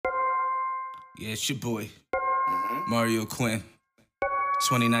Yeah, it's your boy, Mario Quinn.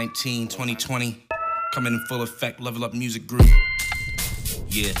 2019, 2020, coming in full effect, Level Up Music Group.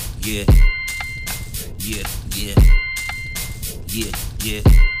 Yeah, yeah, yeah, yeah, yeah, yeah,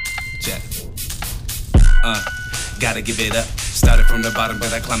 check. Gotta give it up. Started from the bottom,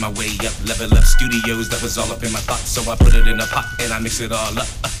 but I climbed my way up. Level Up Studios, that was all up in my thoughts. So I put it in a pot and I mix it all up.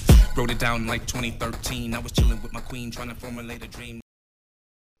 Wrote it down like 2013. I was chilling with my queen, trying to formulate a dream.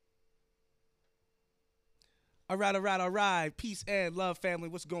 All right. Peace and love, family.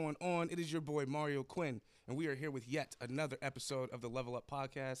 What's going on? It is your boy, Mario Quinn, and we are here with yet another episode of the Level Up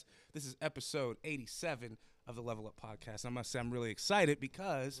Podcast. This is episode 87 of the Level Up Podcast. I must say I'm really excited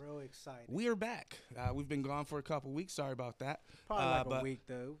because we are back. We've been gone for a couple weeks. Sorry about that. Probably like a week,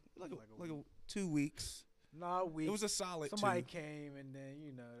 though. Like 2 weeks. No, a week. It was a solid Somebody 2. came, and then,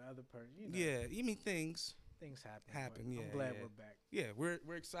 the other person, Yeah, you mean things happen. Yeah, I'm glad yeah. we're back. Yeah,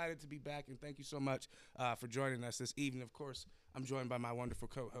 we're excited to be back, and thank you so much for joining us this evening. Of course, I'm joined by my wonderful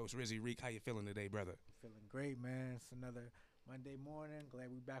co-host, Rizzy Reek. How you feeling today, brother? Feeling great, man. It's another Monday morning. Glad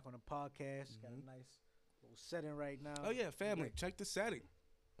we're back on the podcast. Got a nice little setting right now. Oh, yeah, family. Check the setting.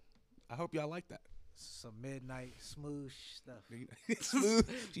 I hope y'all like that. Some midnight smooth stuff. Smooth.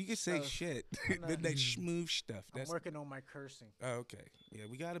 You can say Stuff. shit. Midnight smooth stuff. I'm working on my cursing. Oh, okay. Yeah,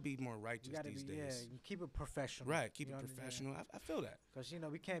 we got to be more righteous You gotta these be, days. yeah, keep it professional. Right, keep it professional. I feel that. Because,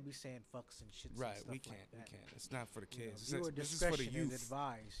 we can't be saying fucks and shit. Right, and stuff we can't. Like that. We can't. It's not for the kids. Viewer This is for the discretion youth. is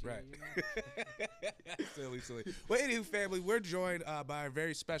advised. Right. Silly. Well, anywho, family, we're joined by a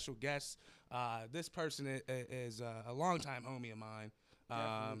very special guest. This person is a longtime homie of mine.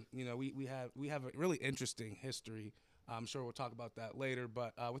 We have a really interesting history. I'm sure we'll talk about that later.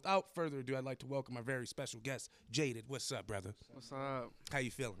 But without further ado, I'd like to welcome our very special guest, Jaded. What's up, brother? What's up? How you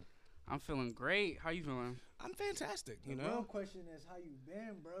feeling? I'm feeling great. How you feeling? I'm fantastic. The real question is how you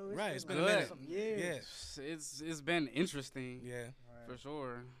been, bro. It's been a minute. Some years. Yeah. It's been interesting. Yeah. For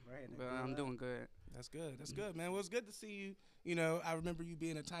sure. Right, But I'm doing good. That's good, man. Well, it's good to see you. I remember you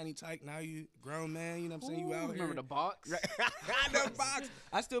being a tiny tyke. Now you grown man. You know what I'm saying? You out here. Remember the box? Right. The box.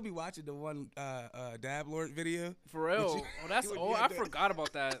 I still be watching the one Dab Lord video. For real? That's old. I forgot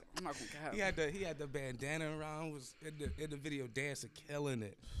about that. I'm not gonna cap. He had the bandana around. Was in the video dancing, killing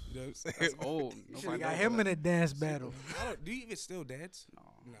it. You know what I'm saying? That's old. You got him in a dance battle. Do you even still dance? No.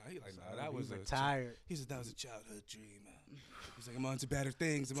 He like, no, that was retired. He said that was a childhood dream. He's like, I'm on to better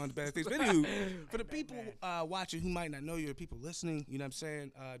things. But anywho, for the people watching who might not know you, or people listening, you know what I'm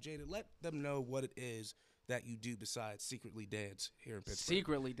saying, Jada, let them know what it is that you do besides secretly dance here in Pittsburgh.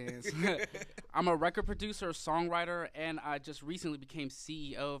 Secretly dance. I'm a record producer, songwriter, and I just recently became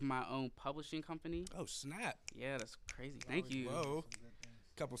CEO of my own publishing company. Oh, snap. Yeah, that's crazy. Thank you. Whoa.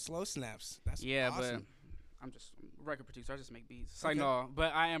 Couple slow snaps. That's yeah, awesome. but I'm just a record producer. I just make beats. It's Okay. like, no,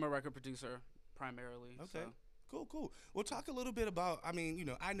 but I am a record producer primarily. Okay. So. Cool. Well, talk a little bit about, I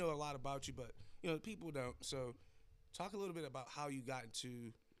know a lot about you, but, people don't. So talk a little bit about how you got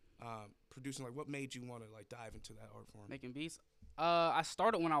into producing, like what made you want to like dive into that art form? Making beats? I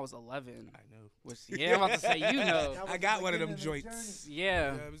started when I was 11. I know. Which, yeah, I'm about to say, I got one of them joints. Yeah.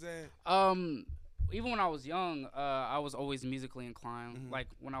 You know what I'm saying? Even when I was young, I was always musically inclined. Mhm. Like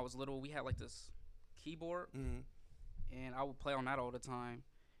when I was little, we had like this keyboard, and I would play on that all the time.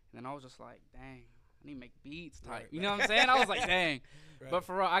 And then I was just like, dang, I need to make beats type. Right. You know what I'm saying? I was like, dang. Right. But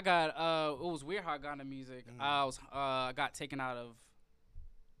for real, I got, it was weird how I got into music. I got taken out of,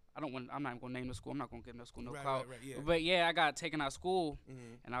 I'm not even going to name the school. I'm not going to give no school no clout. Right, yeah. But yeah, I got taken out of school,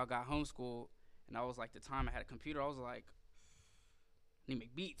 and I got homeschooled. And I was like, the time I had a computer, I was like, I need to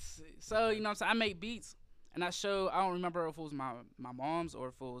make beats. So, you know what I'm saying? I make beats. And I don't remember if it was my mom's or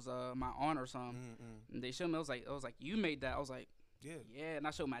if it was my aunt or something. And they showed me, I was like, you made that. I was like, yeah, and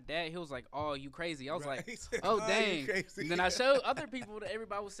I showed my dad. He was like, "Oh, you crazy?" I was like, "Oh, dang!" And then I showed other people that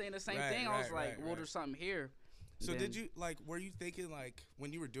everybody was saying the same thing. I was like, "Well, there's something here." So did you were you thinking like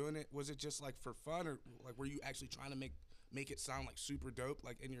when you were doing it, was it just like for fun, or like were you actually trying to make it sound like super dope,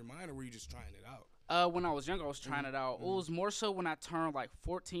 like in your mind, or were you just trying it out? When I was younger, I was trying it out. It was more so when I turned like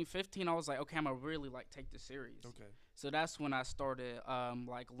 14, 15. I was like, okay, I'm gonna really like take this serious. Okay. So that's when I started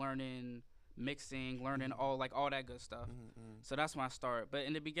like learning mixing, learning all that good stuff. So that's when I started. But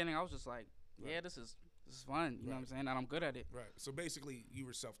in the beginning, I was just like, yeah, this is fun. You know what I'm saying? And I'm good at it. Right. So basically, you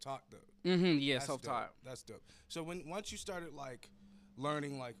were self-taught though. Yeah, That's self-taught. Dope. That's dope. So once you started like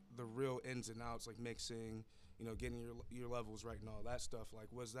learning like the real ins and outs, like mixing, getting your levels right and all that stuff, like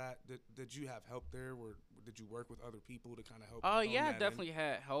did you have help there, or did you work with other people to kind of help? Oh yeah, I definitely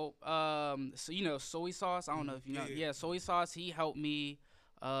had help. So soy sauce. I don't know if you know. Yeah, soy sauce. He helped me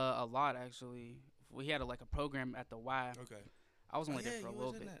a lot actually. We had a program at the Y. Okay. I was only there for a you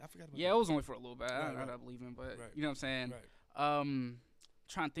little was in bit. that. I forgot about Yeah, that. it was only for a little bit. I Right, ended right. up leaving, but Right. you know what I'm saying. Right.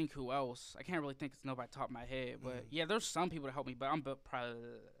 Trying to think who else. I can't really think it's nobody top of my head, but yeah, there's some people that help me, but I'm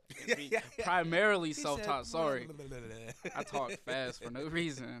primarily He self-taught. said, Sorry, blah, blah, blah, blah. I talk fast for no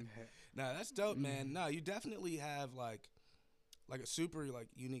reason. Nah, that's dope, man. No, you definitely have like a super like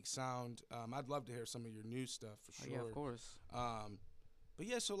unique sound. I'd love to hear some of your new stuff for Oh, sure. yeah, of course. But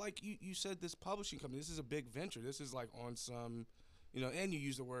yeah, so like you said, this publishing company, this is a big venture. This is like on some, and you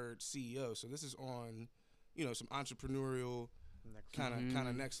use the word CEO, so this is on, some entrepreneurial kind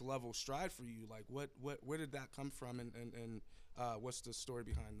of next level stride for you. Like where did that come from, and what's the story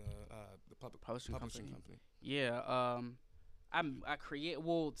behind the publishing company? Yeah, I create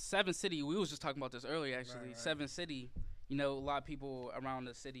Seven City. We was just talking about this earlier actually. Right. Seven City. A lot of people around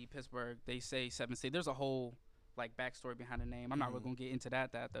the city, Pittsburgh, they say Seven City. There's a whole like backstory behind the name. I'm not really gonna get into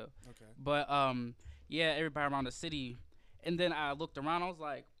that though. Okay. But yeah, everybody around the city, and then I looked around. I was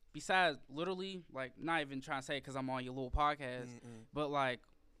like, besides literally, like, not even trying to say it because I'm on your little podcast, but like,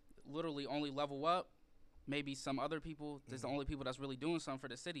 literally only Level Up, maybe some other people. There's the only people that's really doing something for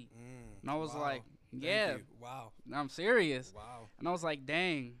the city. And I was like, yeah, wow, I'm serious. wow. And I was like,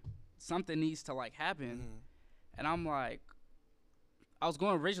 dang, something needs to like happen. And I'm like, I was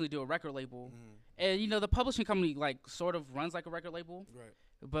going to originally do a record label. And the publishing company like sort of runs like a record label, Right.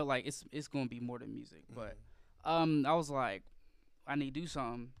 but like it's going to be more than music. But I was like, I need to do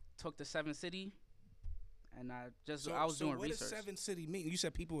something. Took the Seven City, and I was doing what research. Does Seven City mean? You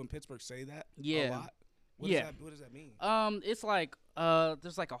said people in Pittsburgh say that Yeah. a lot. What does that mean? It's like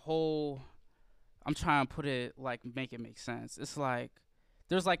there's like a whole. I'm trying to put it like make it make sense. It's like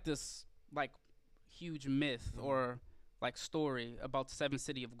there's like this like huge myth or like story about the Seven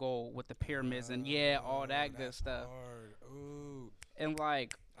City of Gold with the pyramids and all that good stuff. Hard. Ooh. And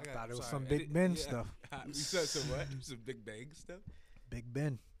like I thought it was some Big Ben stuff. You said some what? Some Big Bang stuff? Big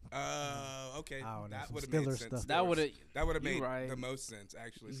Ben. Okay. I don't know, That some would have made Stiller sense. stuff. that would have made right. the most sense,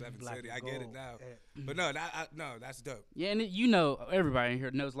 actually. Seven Black City. and I get it gold. now. Yeah. But no, that's dope. Yeah, and everybody in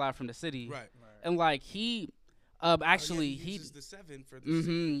here knows Live from the City. Right. And like he actually he he uses the 7 for the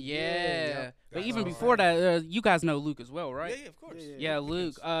yeah. But That's even all before right. that, you guys know Luke as well, right? Yeah, of course. Yeah,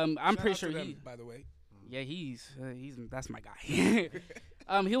 Luke. I'm Shout pretty out sure to them, he. by the way. Yeah, he's that's my guy.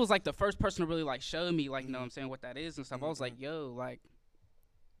 He was like the first person to really like show me like, you know what I'm saying, what that is and stuff. I was like, yo, like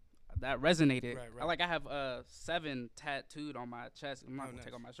that resonated. Right. I have 7 tattooed on my chest. I'm not gonna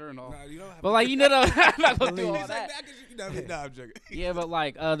take off my shirt off. No, you don't have But like I'm not gonna do all He's like, that. no, I'm joking. Yeah, but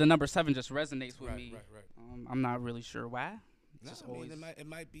like the number 7 just resonates with me. Right. I'm not really sure why. No, Just I mean, always- it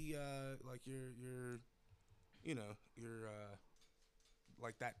might be like your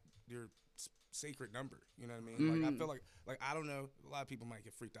like that your sacred number. You know what I mean? Like I feel like I don't know. A lot of people might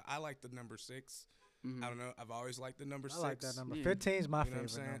get freaked out. I like the number 6. I don't know. I've always liked the number 6. I like that number. Yeah. 15 is my You know what favorite I'm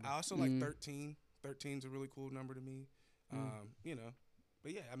saying? number. I also like 13. 13's a really cool number to me.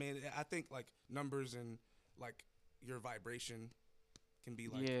 But yeah, I mean, I think like numbers and like your vibration can be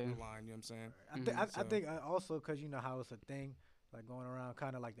like aligned. You know what I'm saying? I think also because you know how it's a thing, like going around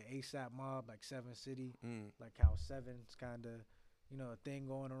kind of like the ASAP mob, like 7 City, like how 7's kind of, a thing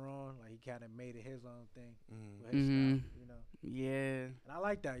going around. Like he kind of made it his own thing with his stuff, Yeah. And I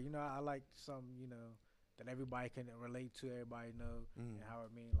like that, I like something, that everybody can relate to, everybody know, and how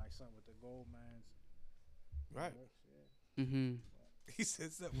it mean like something with the gold mines. Right. Mhm. He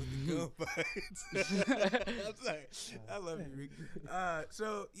said something with the gold vibes. I'm sorry. I love you, Rick.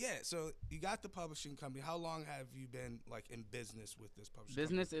 So you got the publishing company. How long have you been like in business with this publishing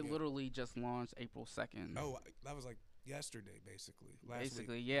company? It literally just launched April 2nd. Oh, that was like yesterday, basically. Last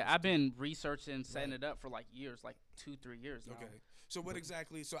week. Yeah. I've been researching, setting it up for like years, like 2-3 years now. Okay. So what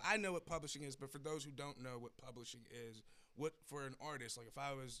exactly? So I know what publishing is, but for those who don't know what publishing is, what for an artist, like if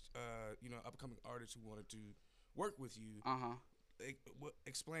I was, upcoming artist who wanted to work with you,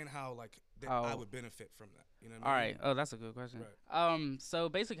 explain how like I would benefit from that. You know what I mean? All right. Oh, that's a good question. Right. So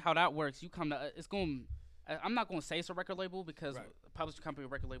basically, how that works, you come to it's going. I'm not going to say it's a record label because a publishing company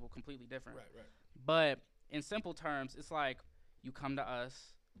and record label completely different. Right. But in simple terms, it's like you come to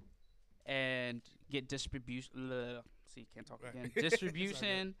us and get distribution. See, can't talk again.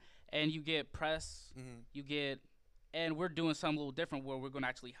 Distribution, and you get press. You get. And we're doing something a little different where we're going to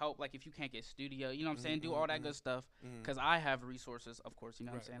actually help. Like, if you can't get studio, you know what I'm saying? Do all that good stuff. Because I have resources, of course, you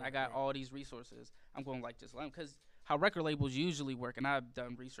know what I'm saying? I got all these resources. I'm going to, like, just let them. Because how record labels usually work, and I've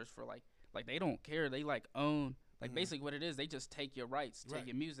done research for, like they don't care. They, like, own. Like, basically what it is, they just take your rights, take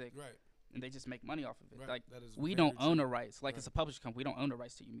your music. Right. And they just make money off of it. Right. Like, That is we very don't own true. the rights. Like, it's a publishing company. We don't own the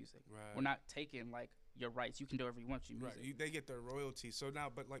rights to your music. Right. We're not taking, like, your rights. You can do whatever you want to your music. Right. They get their royalties. So now,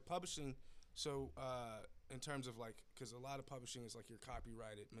 but, like, publishing, So, in terms of like, because a lot of publishing is like your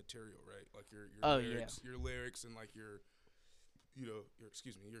copyrighted material, right? Like your your lyrics and like your, your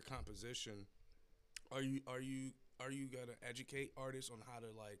composition. Are you gonna educate artists on how to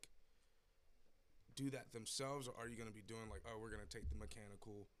like do that themselves, or are you gonna be doing like, oh, we're gonna take the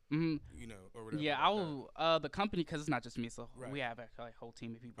mechanical, or whatever? Yeah, like I will. The company, because it's not just me, so Right. we have a whole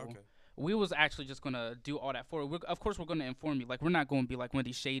team of people. Okay. We was actually just gonna do all that for it. Of course, we're gonna inform you. Like, we're not gonna be like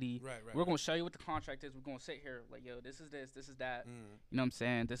Wendy Shady. Right. We're gonna show you what the contract is. We're gonna sit here like, yo, this is that. Mm-hmm. You know what I'm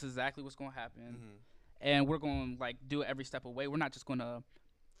saying? This is exactly what's gonna happen, Mm-hmm. and we're gonna like do it every step of the way. We're not just gonna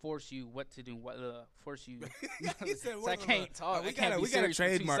force you what to do. Force you. He said, So I can't talk. we gotta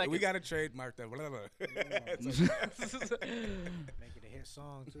trademark. We gotta trademark that. Whatever. Make it a hit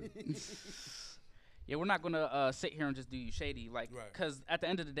song too. Yeah, we're not gonna sit here and just do you shady, like, Right. because at the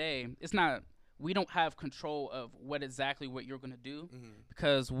end of the day, it's not. We don't have control of what you're gonna do, Mm-hmm.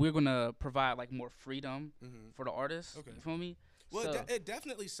 because we're gonna provide like more freedom Mm-hmm. for the artist. Okay. You feel me? Well, So, it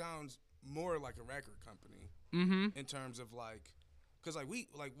definitely sounds more like a record company in terms of like, because like we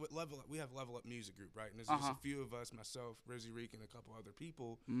have Level Up Music Group, right? And there's just a few of us, myself, Rizzy Reek, and a couple other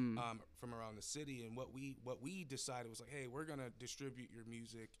people from around the city. And what we decided was like, hey, we're gonna distribute your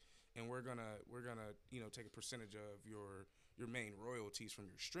music, and we're gonna take a percentage of your main royalties from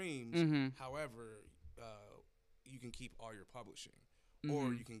your streams. However, you can keep all your publishing,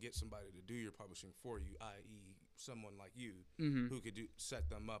 or you can get somebody to do your publishing for you, i.e., someone like you who could set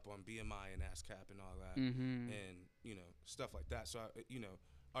them up on BMI and ASCAP and all that, and stuff like that. So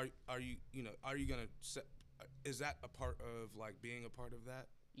are you gonna set? Is that a part of like being a part of that?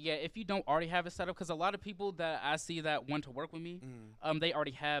 Yeah, if you don't already have it set up, because a lot of people that I see that want to work with me, they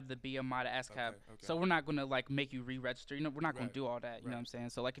already have the BMI, the ASCAP. Okay. So we're not gonna like make you re-register. We're not gonna Right. do all that. You know what I'm saying?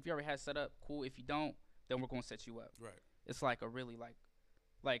 So like, if you already have it set up, cool. If you don't, then we're gonna set you up. Right. It's like a really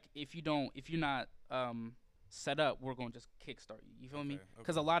like if you're not set up, we're gonna just kickstart you. You feel me?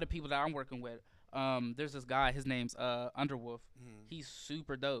 Because a lot of people that I'm working with, there's this guy. His name's Underwolf. He's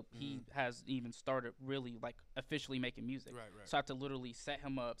super dope. He has even started really like officially making music. Right. So I have to literally set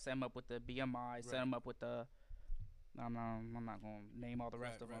him up with the BMI, set him up with the. I'm not gonna name all the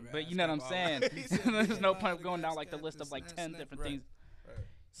rest of them, but you know what I'm saying. There's no point going down like the list of like 10 different things. Right.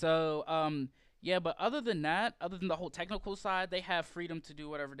 So yeah, but other than the whole technical side, they have freedom to do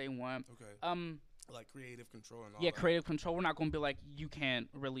whatever they want. Okay. Like creative control and all. Yeah, that. creative control. We're not gonna be like, you can't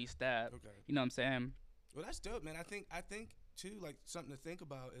release that. Okay. You know what I'm saying? Well, that's dope, man. I think too, like, something to think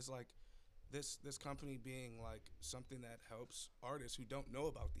about is like this company being like something that helps artists who don't know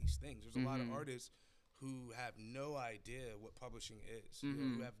about these things. There's a lot of artists who have no idea what publishing is.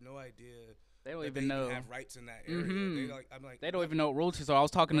 Who have no idea. They don't even know. Have rights in that area. They don't even know what royalties are. I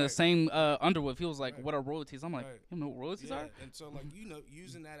was talking to the same Underwood. He was like, "What are royalties?" I'm like, "You know what royalties are?" And so like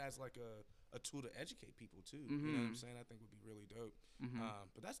using that as like a tool to educate people too. You know what I'm saying? I think would be really dope.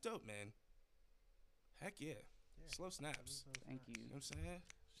 But that's dope, man. Heck yeah. Slow snaps. Thank you. You know what I'm saying?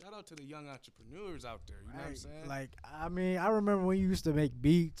 Shout out to the young entrepreneurs out there. You know what I'm saying? Like, I mean, I remember when you used to make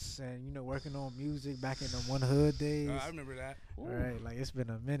beats and working on music back in the One Hood days. I remember that. Right, like it's been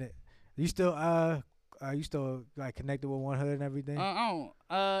a minute. You still like connected with One Hood and everything? I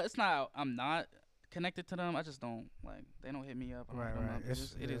don't. It's not. I'm not connected to them. I just don't like. They don't hit me up. Right. It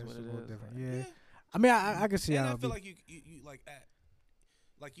is what it is. Different. Yeah. I mean, I can see and how. I feel like you like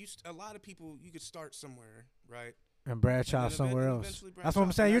a lot of people, you could start somewhere, right? And branch out somewhere else. Eventually branch That's what I'm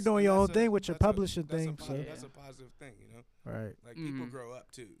out. saying. You're doing your own thing with your that's a- publishing that's a thing. po- So That's a positive thing, right, Like people grow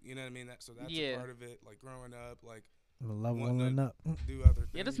up too. You know what I mean? So that's Yeah. a part of it. Like growing up, like leveling up. do other things.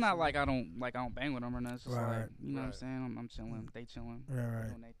 Yeah, it's not like I don't bang with them or nothing. It's just Right. like, you know what I'm saying. I'm chilling. They chilling. Right.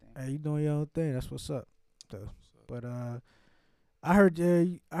 Doing their thing. Hey, you doing your own thing. That's what's up, though. But I heard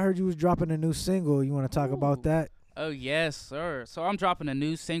you was dropping a new single. You want to talk about that? Oh yes, sir. So I'm dropping a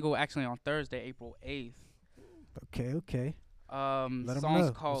new single actually on Thursday, April 8th. Okay. Let 'em know. Song's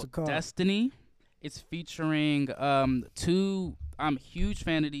What's called it called? Destiny. It's featuring two. I'm a huge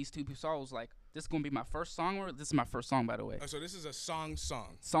fan of these two people. So I was like, this is gonna be my first song. Or this is my first song, by the way. Oh, so this is a song.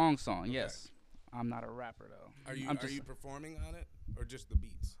 Song. Okay. Yes. I'm not a rapper though. Are you I'm you performing on it or just the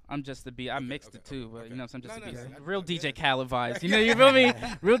beats? I'm just the beat. I mixed it too, but you know, so I'm just No, the beat. no, no, Real no, DJ yeah. Khaled vibes. You feel me?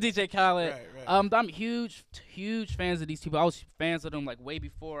 Real DJ Khaled. Right. I'm huge fans of these people. I was fans of them like way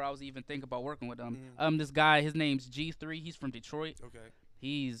before I was even thinking about working with them. This guy, his name's G3. He's from Detroit. Okay.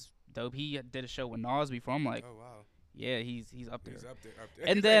 He's dope. He did a show with Nas before. I'm like, Oh wow. yeah, he's up there. He's up there.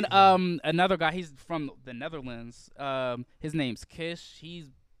 And then another guy, he's from the Netherlands. His name's Kish.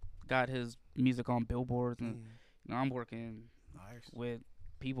 He's got his music on billboards, and I'm working with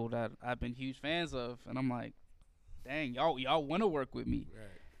people that I've been huge fans of, and I'm like, dang, y'all want to work with me. Right.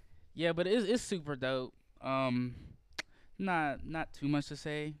 Yeah, but it's super dope. Not too much to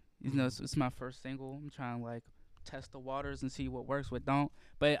say. You know, it's my first single. I'm trying to like test the waters and see what works, what don't.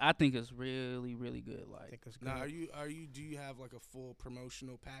 But I think it's really, really good. I Like, think it's good. Now, do you have like a full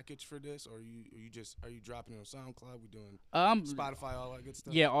promotional package for this, or are you dropping it on SoundCloud? We doing Spotify, all that good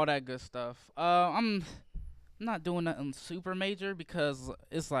stuff? yeah, all that good stuff. I'm not doing nothing super major because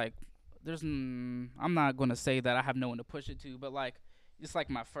it's like I'm not gonna say that I have no one to push it to, but like it's like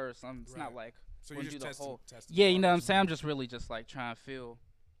my first. It's not like So gonna you're just do the testing, whole. testing Yeah, the you know what I'm waters. saying. I'm just really just like trying to feel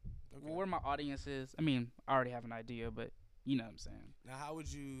Okay. where my audience is. I mean, I already have an idea, but you know what I'm saying. Now, how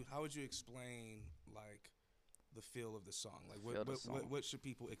would you explain like the feel of the song? Like Feel the song. what should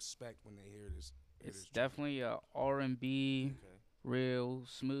people expect when they hear this? It's definitely a R&B, Okay. real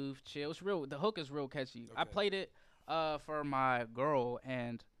smooth, chill. It's real. The hook is real catchy. I Okay. played it for my girl,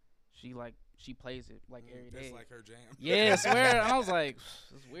 and she plays it like every day. That's like her jam. Yeah, I swear. And I was like,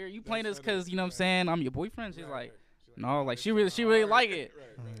 it's weird. You playing That's this because, you know what I'm funny. saying, I'm your boyfriend? She's Right, like, right. She's no, "Oh, like this she is really hard." like it.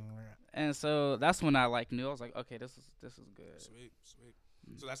 Right, right. And so that's when I like knew. I was like, okay, this is good. Sweet.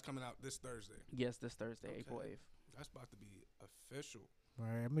 So that's coming out this Thursday. Yes, this Thursday, Okay. April 8th. That's about to be official. All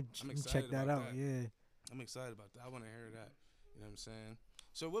right, I'm gonna excited check that about out. that. Yeah. I'm excited about that. I want to hear that. You know what I'm saying?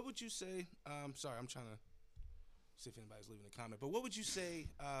 So what would you say? Sorry, I'm trying to see if anybody's leaving a comment. But what would you say?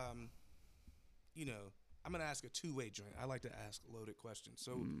 You know, I'm gonna ask a two-way joint. I like to ask loaded questions.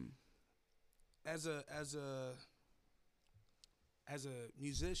 So, as a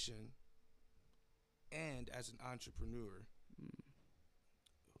musician and as an entrepreneur,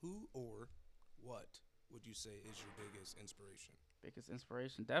 who or what would you say is your biggest inspiration? Biggest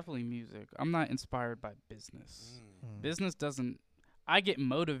inspiration, definitely music. I'm not inspired by business. Business doesn't. I get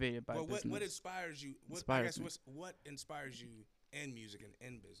motivated by Well, business. what inspires you? What inspires you in music and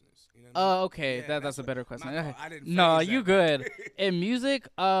in business? You know what I mean? Oh, okay. Yeah, That's a what- better question. my fault. I didn't No, phrase you that. good. In music,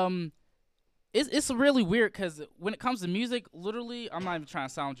 it's really weird because when it comes to music, literally, I'm not even trying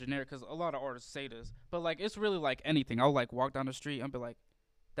to sound generic because a lot of artists say this, but like it's really like anything. I'll like walk down the street and be like,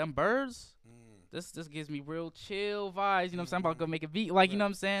 "Them birds." This gives me real chill vibes. You know what I'm saying? I'm about to go make a beat. Like, you know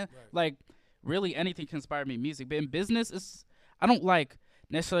what I'm saying? Right. Like, really anything can inspire me in music. But in business, I don't like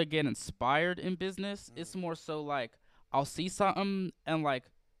necessarily get inspired in business. It's more so like I'll see something and like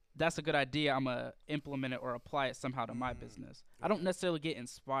that's a good idea. I'm going to implement it or apply it somehow to my business. I don't necessarily get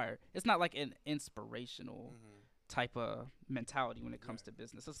inspired. It's not like an inspirational type of mentality when it comes to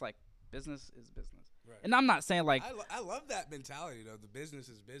business. It's like business is business. Right. And I'm not saying like I love that mentality though. The business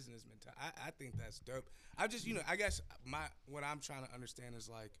is business mentality. I think that's dope. I just I guess what I'm trying to understand is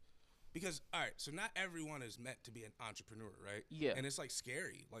like because all right, so not everyone is meant to be an entrepreneur, right? Yeah. And it's like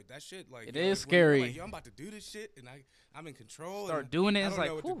scary, like that shit. Like It yo, is when you're scary. Like, yo, I'm about to do this shit, and I'm in control. Start and doing it, I it's don't like,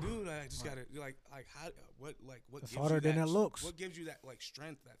 know what whew. to do. I just gotta like how what It's gives harder you than that it looks. What gives you that like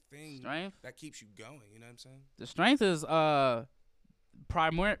strength, that thing Strength? that keeps you going? You know what I'm saying? The strength is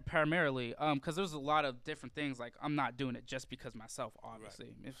primarily because there's a lot of different things. Like I'm not doing it just because myself. Obviously,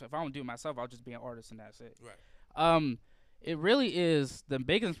 if I don't do it myself, I'll just be an artist and that's it. Right. It really is the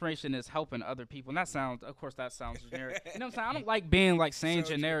big inspiration is helping other people, and that sounds generic. You know what I'm saying? I don't like being like saying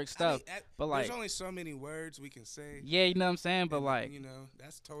So, generic stuff, but like there's only so many words we can say. yeah, you know what I'm saying. But and, like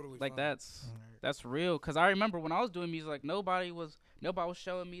that's totally like fine. that's real. Cause I remember when I was doing music, like nobody was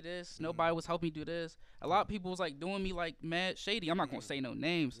showing me this, nobody was helping me do this. A lot of people was like doing me like mad shady. I'm not gonna say no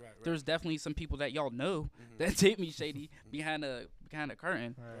names. Right. There's definitely some people that y'all know that did me shady behind the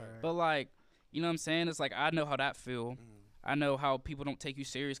curtain. Right. But like, you know what I'm saying? It's like I know how that feel. I know how people don't take you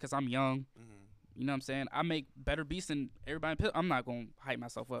serious because I'm young. You know what I'm saying? I make better beats than everybody. I'm not gonna hype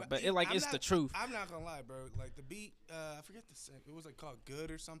myself up, but it's the truth. I'm not gonna lie, bro. Like the beat, I forget the song. It was like called "Good"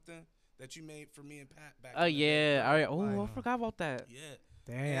 or something that you made for me and Pat back. Oh in the day. yeah, all right. Oh, I forgot about that. Yeah.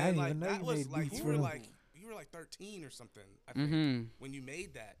 Dang, And, I didn't like, even know that you was made like beats you for were them. like 13 or something. I think when you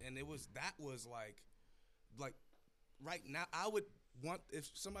made that, and that was like right now. I would want if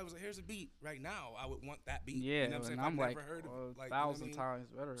somebody was like, "Here's a beat." Right now, I would want that beat. Yeah, you know what I'm saying? and I'm I've like never heard of like 1,000 times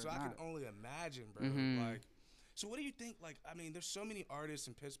better. So than I that. can only imagine, bro. Like, so what do you think? Like, I mean, there's so many artists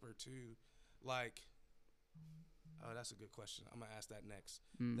in Pittsburgh too. Like, oh, that's a good question. I'm gonna ask that next.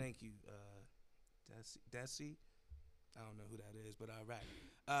 Thank you, Desi. I don't know who that is, but all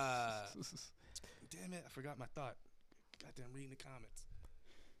right. Damn it, I forgot my thought. Goddamn, reading the comments.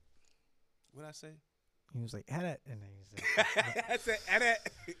 What'd I say? He was like, "Had it," and then he said, I said, edit.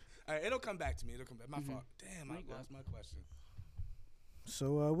 All right, it'll come back to me. It'll come back. My fault. Damn, I There you lost my question.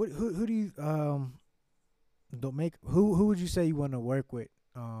 "So, who do you don't make who would you say you want to work with?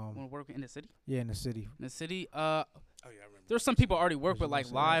 Want to work in the city? Yeah, in the city. In the city, Oh yeah, I remember. there's some people I already work Was with you like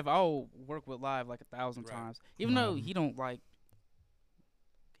gonna say that? live. I'll work with live like 1,000 Right. times, even though he don't like.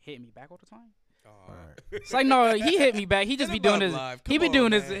 hit me back all the time. Right. It's like, no, he hit me back. He just be doing his, he be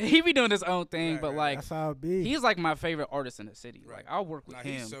doing his own thing. Right, but like, that's how it be. he's like my favorite artist in the city. Right. Like, I'll work with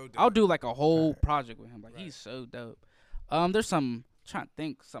him. So I'll do like a whole project with him. Like, Right. he's so dope. There's some, trying to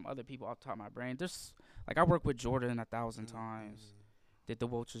think some other people off the top of my brain. There's like, I work with Jordan 1,000 times. Did the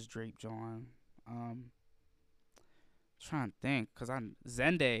Wiltshires Drape John. Trying to think, cause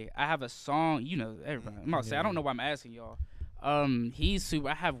Zende. I have a song. You know, everybody. I'm about to say, I don't know why I'm asking y'all. He's super.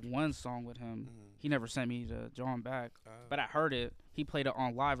 I have one song with him. He never sent me the John back, but I heard it. He played it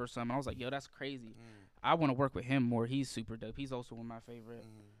on live or something. I was like, yo, that's crazy. I want to work with him more. He's super dope. He's also one of my favorite.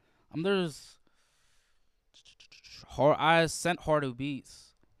 There's I sent Hardo Beats.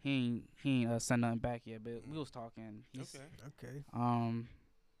 He ain't sent nothing back yet, but we was talking. Okay.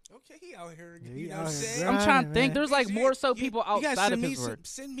 Okay, he out here. Yeah, You know out what I'm here saying? grinding, I'm trying to think. man. There's like more so people outside of me Pittsburgh.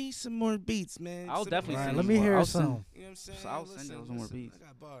 send me some more beats, man. I'll definitely Right, send let you me more. hear I'll some. send- You know what I'm saying? So I'll send you some more beats. I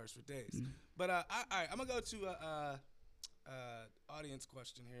got bars for days. But all right, I'm gonna go to audience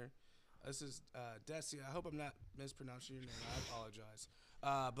question here. This is Desi. I hope I'm not mispronouncing your name. I apologize.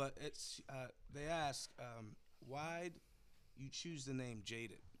 But it's they ask why'd you choose the name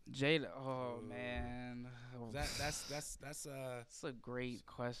Jaded? Jada, oh man, That's it's a great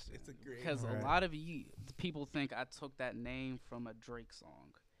question. It's a great because Right. a lot of people think I took that name from a Drake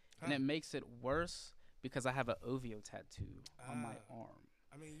song, and it makes it worse because I have an OVO tattoo on my arm.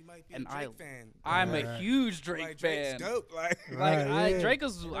 I mean, you might be And a Drake fan. I'm Right. a huge Drake Like, fan. Drake's dope. Like, Right, yeah. Drake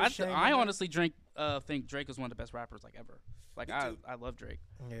is. No I shame in I that. honestly think Drake is one of the best rappers like ever. Like Me I too. love Drake.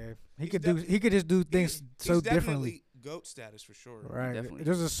 Yeah, He's he could just do things so he's differently. definitely GOAT status for sure. Right. Definitely.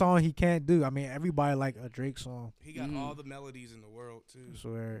 There's a song he can't do. I mean, everybody like a Drake song. He got all the melodies in the world too, I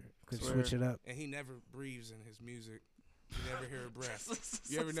swear, could Swear. switch it up. and he never breathes in his music. You never hear a breath.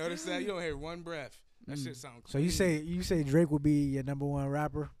 You ever notice that? You don't hear one breath. That shit sound. So you say Drake would be your number one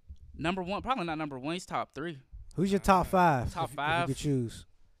rapper? Number one, probably not number one. He's top three. Who's your top five? Top if five? you could choose.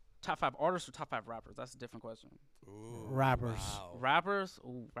 Top 5 artists or top 5 rappers? That's a different question. Ooh, Rappers. wow. Rappers?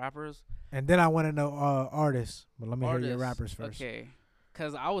 Ooh, rappers. And then I want to know artists. But let me hear your Artists. rappers first. Okay.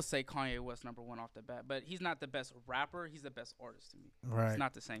 Because I would say Kanye West number one off the bat. But he's not the best rapper. He's the best artist to me. Right. It's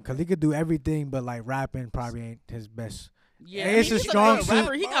not the same. Because he could do everything, but like rapping probably ain't his best. Yeah, it's he's a a strong good suit.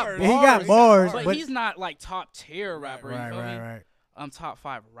 rapper. He got Bars. bars. He got bars, But, but he's not like top tier rapper. right, you feel me? right. Top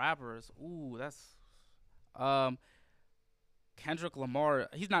 5 rappers. Ooh, that's Kendrick Lamar.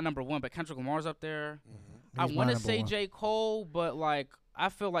 He's not number one, but Kendrick Lamar's up there. I He's my want to number say one. J. Cole, but like I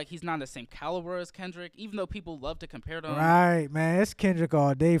feel like he's not the same caliber as Kendrick, even though people love to compare them. Right, man. It's Kendrick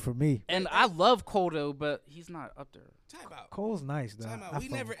all day for me. And I love Cole though, but he's not up there. Time out. Cole's nice though. Time I out. We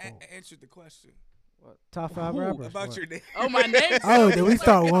fuck never with Cole. answered the question Top 5 Who? rappers. about What? your name. Oh, my name. Oh, did we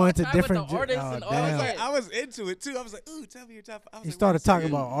start going to Time with different? the artists Oh, and all damn. that. I was into it too. I was like, ooh, tell me your top. I was He like, started wait a talking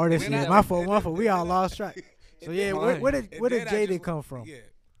second. about artists. And then Yeah, I- my fault. and My then- fault. We all lost track. So and yeah, then- where and did then I Jaded just- come from? Yeah.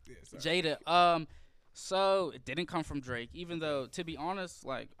 Sorry. Jada. So it didn't come from Drake, even though to be honest,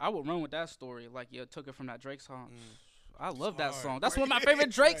 like I would run with that story. Like, yeah, took it from that Drake song. I love that hard. song. That's Right. one of my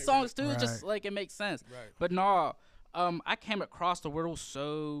favorite Drake Right, songs too. right. Just like it makes sense. Right. But no, I came across the word. It was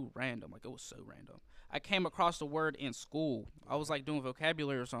so random. Like it was so random. I came across the word in school. I was like doing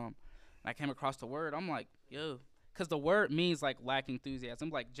vocabulary or something. And I came across the word. I'm like, yo, because the word means like lack enthusiasm,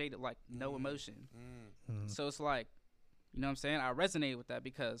 like jaded, like no emotion. So it's like, you know what I'm saying? I resonated with that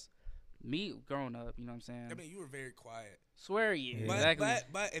because me growing up, you know what I'm saying? I mean, you were very quiet. Swear you. But, Exactly.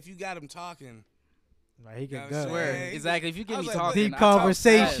 but if you got him talking, Like he You know could what I'm go. Swear. saying? Exactly. If you I get was me like, talking, Deep I talk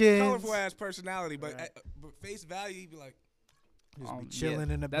conversation. colorful ass personality, but Right. but face value, you'd be like, Just be Yeah,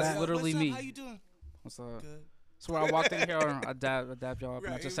 chilling in the that's back. literally what's up? me. How you doing? What's up? Good. So when I walked in here, I dabbed y'all up, and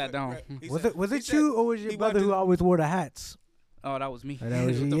I Right, just he sat was like- down. right. He Was said- it he you said- or was your he brother wanted who to- always wore the hats? Oh, that was me. Oh, that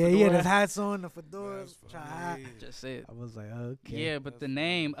was you. With the Yeah, he had fedora. his hats on, the fedora. That's try hot. funny. Just it. I was like, okay. Yeah, but the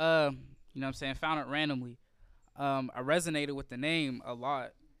name, you know what I'm saying, found it randomly. I resonated with the name a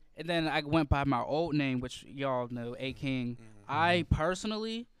lot. And then I went by my old name, which y'all know, A King. I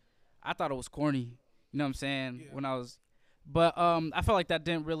personally, I thought it was corny. You know what I'm saying? Yeah. When I was, but I felt like that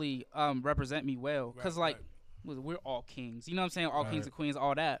didn't really represent me well, cause Right, like we're all kings. You know what I'm saying? All kings Right. and queens,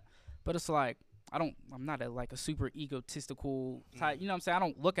 all that. But it's like I'm not like a super egotistical type. You know what I'm saying? I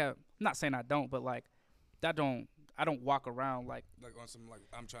don't look at. I'm not saying I don't, but like I don't walk around like. Like on some like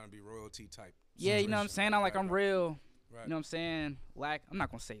I'm trying to be royalty type. Yeah, you know what I'm situation. saying? I'm like, Right, I'm right. real. Right. You know what I'm saying? Like, I'm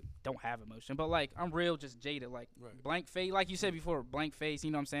not gonna say don't have emotion, but like, I'm real, just jaded. Like, Right. blank face, like you said before, blank face.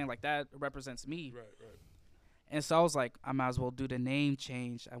 You know what I'm saying? Like that represents me. Right. And so I was like, I might as well do the name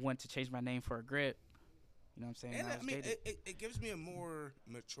change. I went to change my name for a grit. You know what I'm saying? And I I was mean, jaded. it gives me a more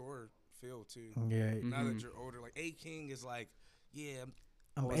mature feel too. Yeah. Now Mhm. that you're older, like A King is like, yeah,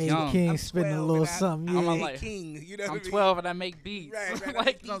 I'm was 8 young. King I'm spitting a 12 little and something. I'm Yeah. a Hey like- King, you know I'm what I mean? 12 and I make beats. Right,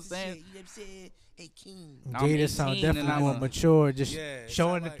 Like, you know what I'm saying? You know what I'm saying? Hey King. Now I'm Jaded sound 18 and definitely I'm more a- mature. Just Yeah, it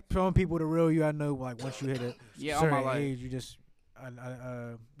showing sound like- showing people the real you. I know, like once you hit a Yeah, all my certain life. age, you just,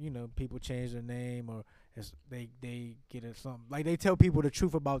 you know, people change their name or they get it something. Like they tell people the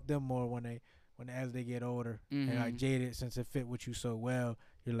truth about them more when as they get older. And like Mhm. Jaded, since it fit with you so well,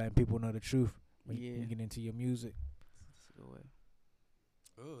 you're letting people know the truth when Yeah. you get into your music. That's a good way.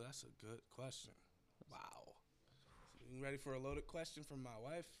 Oh, that's a good question. Wow. You ready for a loaded question from my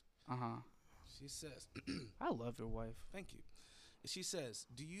wife? She says, I love your wife. thank you. She says,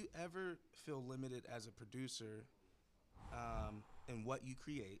 do you ever feel limited as a producer in what you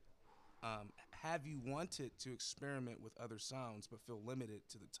create? Have you wanted to experiment with other sounds but feel limited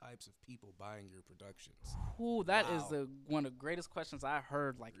to the types of people buying your productions? Ooh, that is Wow. one of the greatest questions I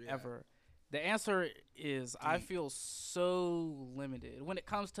heard Yeah. ever. The answer is I Deep. feel so limited when it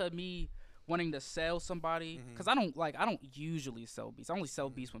comes to me wanting to sell somebody, Mhm. because I don't usually sell beats. I only sell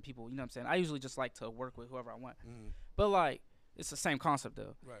beats when people, you know what I'm saying? I usually just like to work with whoever I want. But like it's the same concept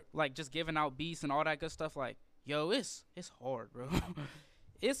though. Right. Like just giving out beats and all that good stuff, like, yo, it's hard, bro.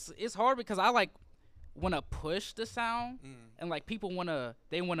 it's hard because I like want to push the sound and like people want to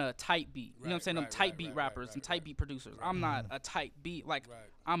a tight beat. You know what I'm Right, saying? Them right, tight right, beat right, rappers right, and tight right. beat producers. Right. I'm not a tight beat. Like Right.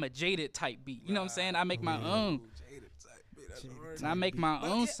 I'm a Jaded type beat. You know what I'm saying? I make my Ooh, own. Jaded type beat, that's Jaded a word. And I make my But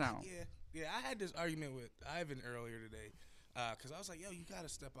own yeah, sound. Yeah, I had this argument with Ivan earlier today, because I was like, yo, you gotta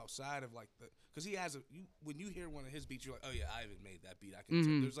step outside of like because he has when you hear one of his beats, you're like, oh yeah, Ivan made that beat. I can tell.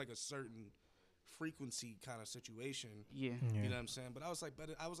 Mhm. There's like a certain frequency kind of situation. Yeah. You know what I'm saying? But I was like,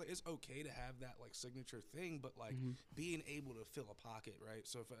 it's okay to have that like signature thing, but like being able to fill a pocket, right?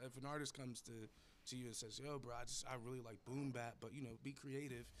 So if an artist comes to you and says, yo, bro, I really like boom bap, but you know, be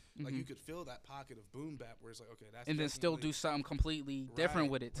creative. Like you could fill that pocket of boom bap where it's like, okay, that's And then still definitely- do something completely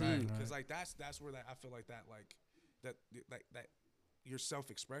different with it too. Right. Right. Because like that's where I feel like that your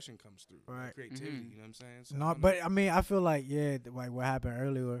self-expression comes through, like, Right. creativity. Mhm. You know what I'm saying? So, No, but I mean, I feel like like what happened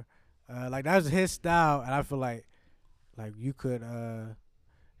earlier, like that was his style, and I feel like you could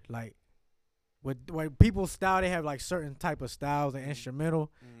like with people's style, they have like certain type of styles and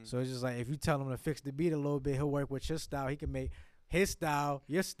instrumental. So it's just like if you tell him to fix the beat a little bit, he'll work with your style. He can make his style,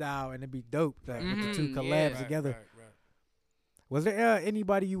 your style, and it'd be dope. Like with the two Mhm, collabs yeah. together. Right. Was there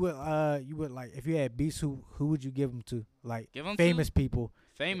anybody you would like if you had beats, who would you give them to? Like Give 'em famous to? people.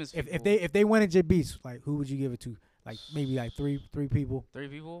 Famous If people. if they wanted your beats, like who would you give it to? Like maybe like three people. 3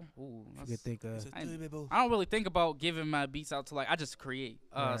 people? Ooh, If you that's- could think of. I don't really think about giving my beats out to like I just create.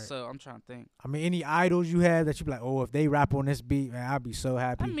 Right. So I'm trying to think. I mean, any idols you have that you be like, oh, if they rap on this beat, man, I'd be so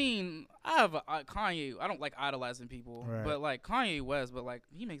happy. I mean, I have Kanye. I don't like idolizing people, Right. but like Kanye West, but like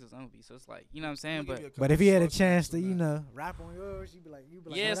he makes his own beats, so it's like you know what I'm saying. But if he had a chance to, you know, rap on yours, you'd be like, Yeah,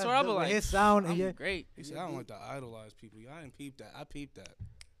 oh, so that's I'll be dope. With like, his sound, I'm and yeah, great. He said, I don't like to idolize people. I ain't peeped that. I peeped that.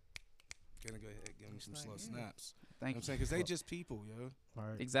 Gonna go ahead and give him some slow snaps. Thank I'm you. saying, because they just people, yo.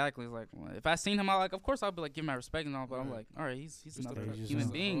 right. Exactly. It's like well, if I seen him, I like, of course I'll be like, give my respect and all, but I'm Right. like, all right, he's Just another he's just human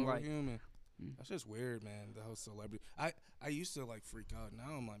another being. whole Like, human. Mm. That's just weird, man. The whole celebrity. I used to like freak out.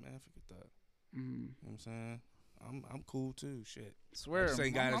 Now I'm like, man, forget that. You know what I'm saying? I'm cool too. Shit. swear, just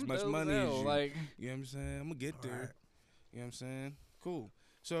ain't got as I'm much dope money as hell, you. Like, You know what I'm saying? I'm gonna get there. Right. You know what I'm saying? Cool.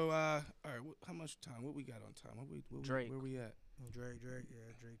 So, all right. How much time? What we got on time? Drake. Where we at? Drake,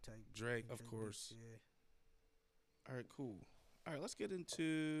 yeah, Drake type. Drake, of course. All right, cool. All right, let's get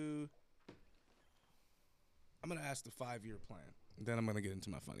into. I'm gonna ask the 5-year plan. Then I'm gonna get into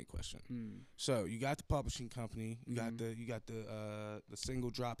my funny question. So you got the publishing company. You got the single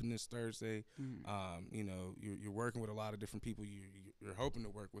dropping this Thursday. You know you're working with a lot of different people. You're hoping to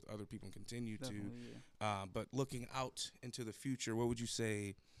work with other people and continue definitely, to. But looking out into the future, what would you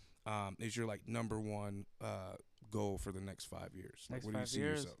say is your like number one goal for the next 5 years? Like, Next where do you 5 see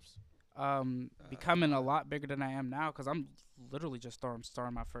years? yourselves? Becoming a lot bigger than I am now, because I'm literally just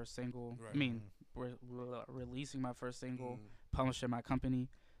starting my first single. Right. I mean, releasing my first single, publishing my company.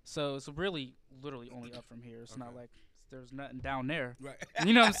 So it's really literally only up from here. It's not Okay. like there's nothing down there. Right.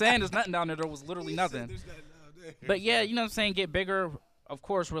 You know what I'm saying? There's nothing down there. There was literally He said nothing. there's nothing out there. But yeah, you know what I'm saying? Get bigger. Of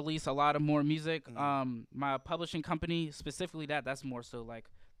course, release a lot of more music. My publishing company, specifically that's more so like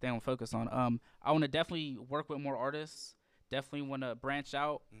they don't focus on. I want to definitely work with more artists. Definitely want to branch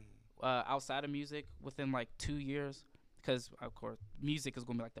out outside of music within like 2 years. Because, of course, music is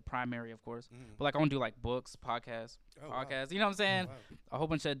going to be like the primary, of course. But like I want to do like books, podcasts. You know what I'm saying? A whole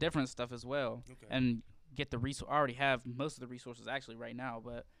bunch of different stuff as well. Okay. And get the resource. I already have most of the resources actually right now,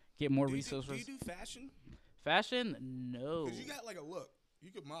 but get more resources. Do you do fashion? Fashion? No. Because you got like a look. You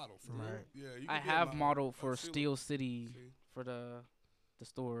could model for real. Right. Yeah, you could I be a have modeled I for feel Steel it. City See? for the the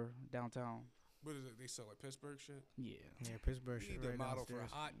store downtown. What is it? They sell like Pittsburgh shit? Yeah. Yeah, Pittsburgh You shit need right to model downstairs.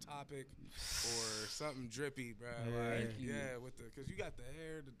 for a Hot Topic or something drippy, bro. Yeah. Like, Thank you. yeah, because you got the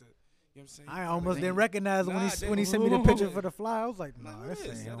hair, you know what I'm saying? I almost didn't recognize him Nah, when he sent me the they- picture for the fly. I was like, Nah, nah, what this is?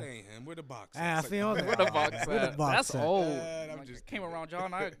 ain't That him. ain't him. Where the box? Ah, I see him. Where the box Where the at? box That's at? old. I'm Like, just I came kidding. around y'all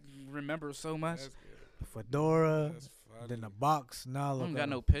and I remember so much. That's good. Fedora, That's funny. then the box. Now I look. don't got at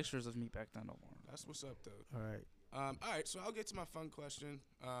no him. pictures of me back then no more. That's what's up, though. All right. All right, so I'll get to my fun question.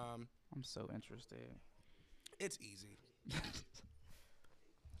 I'm so interested. It's easy.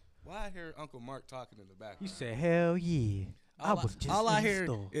 Why I hear Uncle Mark talking in the background? You said, hell yeah. I was just all I in the hear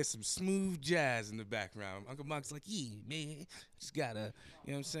store. is some smooth jazz in the background. Uncle Mark's like, yeah, man, just gotta,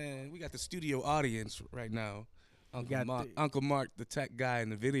 you know what I'm saying? We got the studio audience right now. Uncle Mark, the tech guy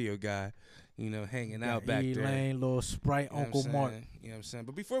and the video guy, you know, hanging out back there. Lane, little Sprite, You know what Uncle I'm Mark. saying? You know what I'm saying?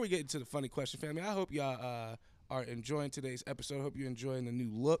 But before we get into the funny question, family, I hope y'all are enjoying today's episode. I hope you're enjoying the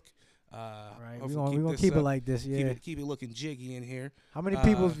new look. Right. Hopefully We're going to keep it like this, yeah. Keep it looking jiggy in here. How many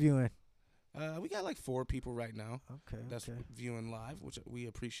people's viewing? We got like 4 people right now. Okay. That's viewing live, which we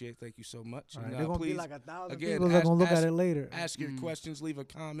appreciate. Thank you so much. All right, And, they're going to be please, like 1,000 again, people that going to look ask- at it later. ask your questions, leave a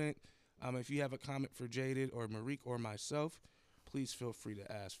comment. If you have a comment for Jaded or Marique or myself, please feel free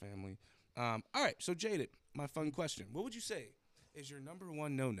to ask, family. All right, so Jaded, my fun question. What would you say is your number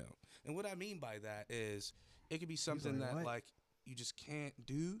one no-no? And what I mean by that is it could be something like, that what? like you just can't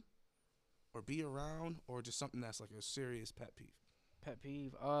do or be around, or just something that's like a serious pet peeve. Pet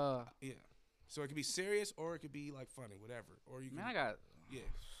peeve. Yeah. So it could be serious or it could be like funny, whatever. Or you Man, can, I got yeah.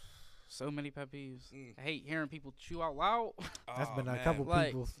 so many pet peeves. Mm. I hate hearing people chew out loud. That's Oh, been a man. couple Like,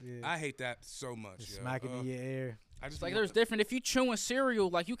 people's. Yeah. I hate that so much. Just yo. smacking in your ear. I just It's like want- there's different. If you chewing cereal,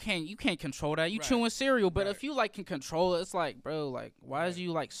 like you can't control that. You Right. chewing cereal, but Right. if you like can control it, it's like, bro, like why is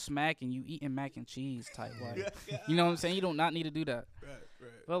you like smacking you eating mac and cheese type like, you know what I'm saying? You do not need to do that. Right.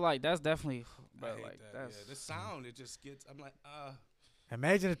 But like that's definitely, I bro, hate like that. that's Yeah. The sound, it just gets. I'm like,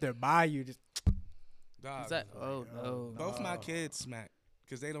 Imagine if they're by you. Just dog. is that. Oh no. Both my kids smack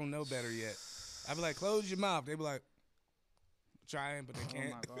because they don't know better yet. I be like, close your mouth. They be like, trying, but they Oh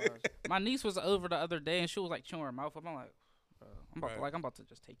can't. my gosh. My niece was over the other day and she was like chewing her mouth up. I'm like, bro, I'm about to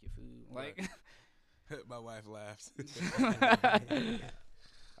just take your food. Like, My wife laughs. I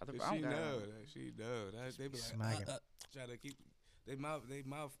She don't know got- that. She know that. They be like, Smacking. try to keep they mouth.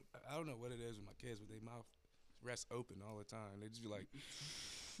 I don't know what it is with my kids, but they mouth rests open all the time. They just be like,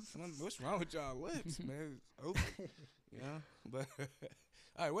 what's wrong with y'all lips, man? It's open, you know. But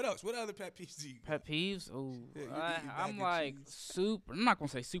all right, what else? What other pet peeves do you? Pet peeves? Oh, Yeah, you eat mac I'm and like cheese. super. I'm not gonna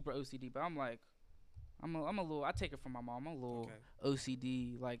say super OCD, but I'm like, I'm a little. I take it from my mom. I'm a little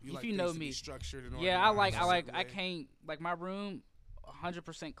OCD. Like You if like you things know to be me, structured and yeah, I organized a like. certain I way. can't like my room,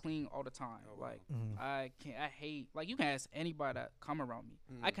 100% clean all the time. Oh, wow. Like Mhm. I can't. I hate. Like you can ask anybody that come around me.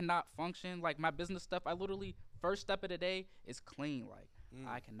 Mm. I cannot function. Like my business stuff. I literally first step of the day is clean. Like Mm.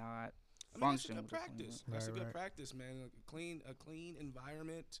 I cannot I mean, that's a function good with a clean practice. room. That's a Right, good right. practice, man. A clean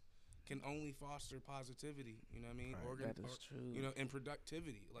environment can only foster positivity. You know what I mean? Right. That is true. You know, and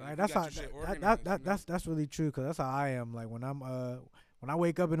productivity. Like Right, if that's you how got your shit organized, you know? that's really true because that's how I am. Like when I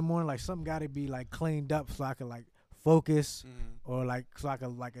wake up in the morning, like something got to be like cleaned up so I can like focus Mhm. or like so I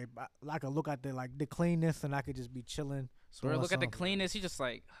can like look at the cleanness and I could just be chilling. So we doing look at the something. cleanness. You just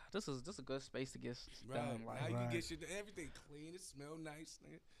like this is a good space to get Right. done. Now Like you can Right. get shit, everything clean. It smell nice.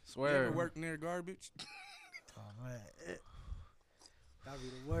 Nigga. You swear. ever work near garbage? Oh man, that'd be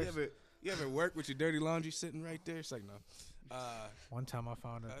the worst. You ever work with your dirty laundry sitting right there? It's like no. One time I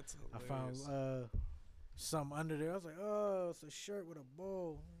found That's I hilarious. found something under there. I was like, oh, it's a shirt with a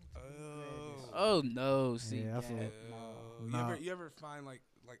bowl. Oh no, see, Yeah, that's yeah, what- Oh. Nah. You ever find like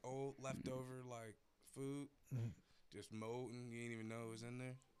old leftover like food Mm. just molten? You didn't even know it was in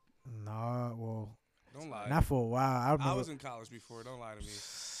there. Nah, well, Don't lie. not for a while. I remember. I was in college before. Don't lie to me.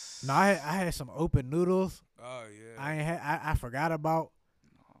 No, I had some open noodles. Oh yeah. I forgot about,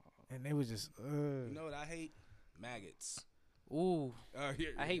 and it was just. You know what I hate? Maggots. Ooh,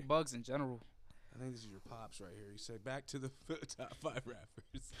 Here, I hate bugs in general. I think this is your pops right here. He said, "Back to the top 5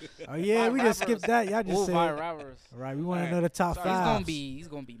 rappers." Oh yeah, Five we just rappers. skipped that. Y'all just Ooh, said. fire rappers. Right, we want to Alright. know the top Sorry, five. He's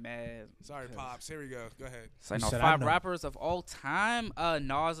gonna be mad. Sorry, Cause- pops. Here we go. Go ahead. Say You no, said I 5 know. rappers of all time.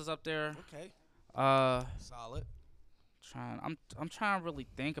 Nas is up there. Okay. Solid. I'm trying to really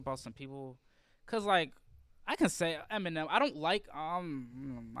think about some people, cause like I can say Eminem. I don't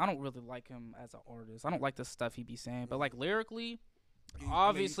really like him as an artist. I don't like the stuff he be saying, but like lyrically,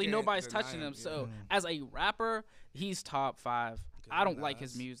 obviously can't nobody's deny touching him. yeah. So Mm. as a rapper, he's top 5. Okay, I don't like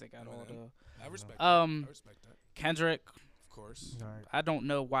his Nas, music at all Eminem. though. I respect. Um, that. I respect that. Kendrick, Of course. Right, I don't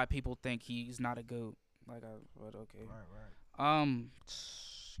know why people think he's not a goat. Like, but okay. right, right. Trying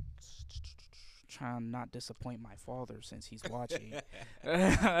not disappoint my father since he's watching.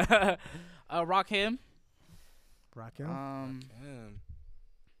 Rakim. Rakim.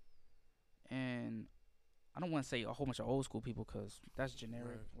 And I don't want to say a whole bunch of old school people because that's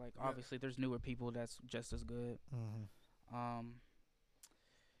generic. Right. Like obviously, there's newer people that's just as good. Mm-hmm.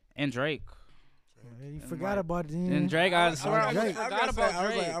 And Drake. You And forgot like- about it. And Drake, I swear I Drake. forgot about I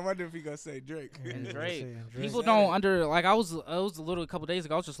was Drake. like, I wonder if he gonna say Drake. And Yeah, Drake. saying People Said don't it. under like I was a couple days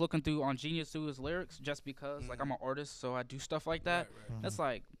ago. I was just looking through on Genius through his lyrics just because like I'm an artist, so I do stuff like that. Right. That's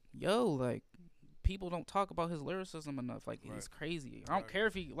like, yo, like people don't talk about his lyricism enough. Like Right. it's crazy. I don't Right. care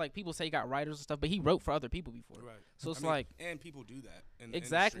if he like people say he got writers and stuff, but he wrote for other people before. Right. So it's I mean, like and people do that. In the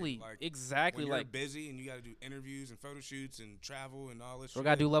exactly, industry. Like, exactly when you're like busy and you got to do interviews and photo shoots and travel and all this. we shit.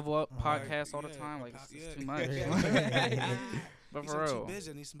 gotta do level up Like, podcasts all the yeah, time. Like yeah. it's too much. Yeah. But He for said, real, I'm too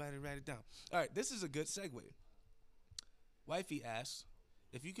busy. I need somebody to write it down. All right, this is a good segue. Wifey asks,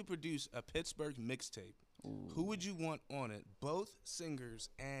 if you could produce a Pittsburgh mixtape, who would you want on it? Both singers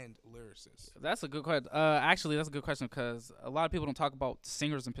and lyricists. That's a good question. Actually, that's a good question because a lot of people don't talk about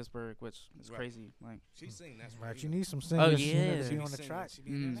singers in Pittsburgh, which is Right. crazy. Like, She's singing. That's Right, right. you need some singers yeah. to be on the Singing, track, she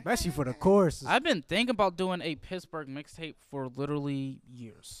be in there. especially for the choruses. I've been thinking about doing a Pittsburgh mixtape for literally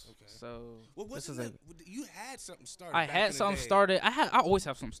years. Okay. So Well, this wasn't is that, you had something started. I back had in the something day. started. I always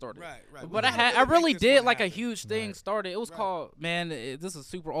have something started. Right. But We I gotta really make this did one like a happen. huge thing Right. started. It was Right. called this is a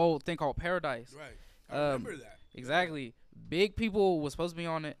super old thing called Paradise. Right. I remember that. Exactly. Big people was supposed to be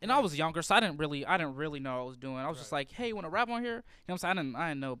on it, and I Right. was younger, so I didn't really know what I was doing. I was just Right. like, hey, want to rap on here? You know what I'm saying? I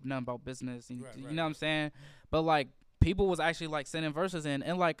didn't know nothing about business, and Right, you right, know what I'm right. saying? But like people was actually like sending verses in,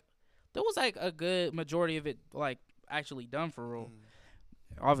 and like there was like a good majority of it like actually done for real.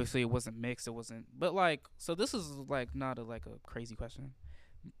 Obviously, it wasn't mixed. It wasn't, but like so this is like not a crazy question.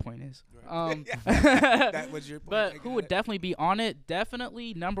 Point is, Right. That was your point. but I who got would it. definitely be on it?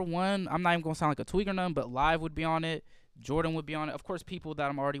 Definitely number one. I'm not even gonna sound like a tweak or nothing, but Live would be on it. Jordan would be on it. Of course, people that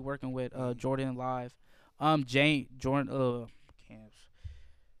I'm already working with. Jordan Live. Jordan.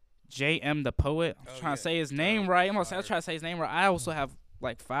 JM the Poet. I'm Oh, trying yeah. to say his name Dope. right. I'm Fire. trying to say his name right. I also have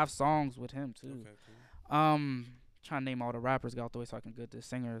like 5 songs with him too. Okay, cool. Trying to name all the rappers, get out the way so I can get the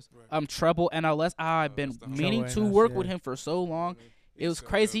singers. Right. Treble NLS. I've been that's the homie. meaning Treble to NLS, work yeah. with him for so long. It He's was so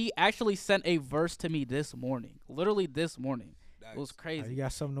crazy. dope. He actually sent a verse to me this morning. Literally this morning. It was Nice. crazy. You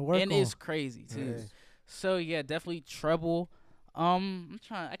got something to work And on. it's crazy too. Yeah. So yeah, definitely Treble.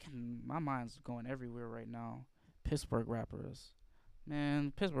 My mind's going everywhere right now. Pittsburgh rappers.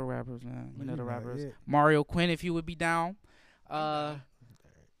 Man, Pittsburgh rappers, man. You know the rappers. Yeah. Mario Quinn, if you would be down.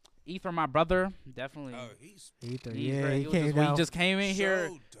 Ether, my brother, definitely. Oh, he's Ether, He yeah, he was came just, when down. he just came in here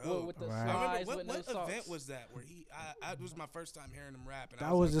so dope. with the Right. I remember slides what with no event socks. was that where it was my first time hearing him rap. And I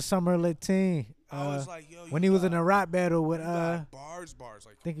That was like, the Summer Lit Team. I was like, yo, when you he was got- in a rap battle with you got bars,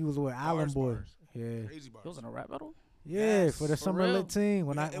 like I think he was with Allen Boy. bars. Yeah, Crazy bars. He was in a rap battle? yeah, Yes, for the for Summer real? Lit Team.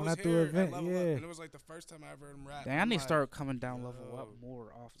 When Yeah, I it when was I threw here an at event, Level Up, yeah. and it was like the first time I ever heard him rap. Dang, I I'm need to like, start coming down level yo. up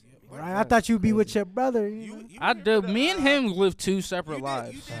more often. Yeah, Right, I thought you'd be with your brother. You know? You I remember do. the, Me and him live 2 separate you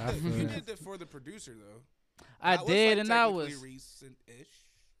lives. You did that for the producer though. I That was, did, like, and that technically was recent-ish.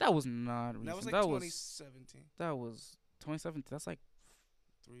 that was not recent. That was like that was 2017. that was 2017. That's like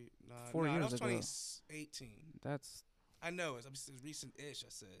 4 years that was ago. 2018. that's I know it's recent-ish. I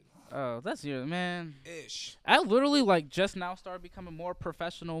said that's your man. ish. I literally like just now started becoming more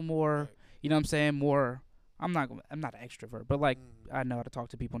professional, more Right. you know what I'm saying, more. I'm not an extrovert, but like I know how to talk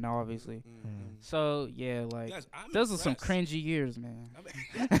to people now, obviously. So yeah, like Guys, I'm those are some impressed. cringy years, man. I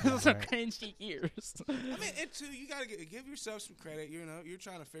mean, Those are some Right. cringy years. I mean, and too, you gotta give yourself some credit. You know, you're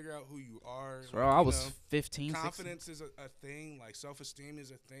trying to figure out who you are. Bro, like, I you was know, 15, 16. confidence is a thing. Like self-esteem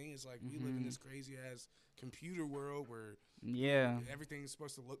is a thing. It's like we live in this crazy ass computer world where Yeah. everything's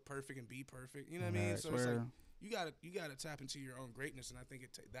supposed to look perfect and be perfect. You know what I mean? Right. So it's like Swear. you gotta tap into your own greatness, and I think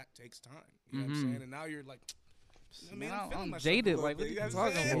that takes time. You know what I'm Mhm. saying? And now you're like, I mean, Man, feeling I'm myself jaded, a little like, bit, what you you know what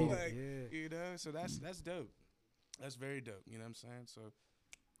I'm talking saying? about? Like, Yeah. you know, so that's dope. That's very dope. You know what I'm saying? So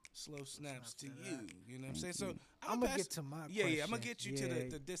slow snaps to you. You know what I'm saying? So I'm gonna get to my yeah, I'm gonna question. get you to Yeah.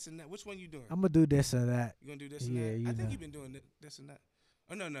 the this and that. Which one you doing? I'm gonna do this or that. You gonna do this and Yeah, that? you I think know. you've been doing this and that.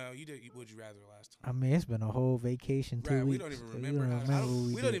 Oh no, you did. Would you rather last time? I mean, it's been a whole vacation, 2 Right, weeks. we don't even so remember. You don't remember what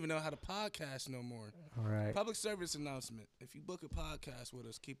we we don't did. even know how to podcast no more. All right, Public service announcement: if you book a podcast with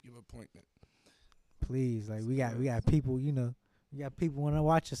us, keep your appointment. please, like we got people, you know, we got people want to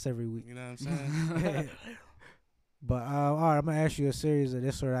watch us every week. You know what I'm saying? But all right, I'm gonna ask you a series of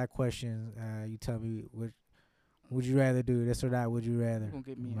this or that questions. You tell me Would you rather do this or that? Would you rather? You gonna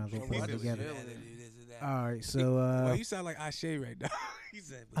get me Might in as well trouble. put He it said, together. "Would you rather do this or that?" All right, so Well, you sound like Ashe right now. He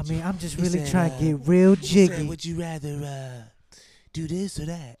said, I mean, I'm just He really said, trying to get real He said, jiggy. would you rather do this or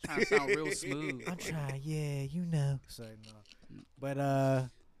that? Trying to sound real smooth. I'm trying, yeah, you know. So no, but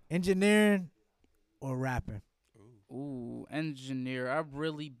engineering or rapping? Ooh, engineer. I'm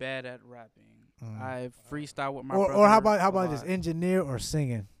really bad at rapping. Mm. I freestyle with my Or brother. how a about just lot. engineer or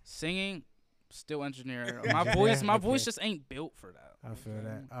singing? Singing? Still engineer. My voice just ain't built for that. I feel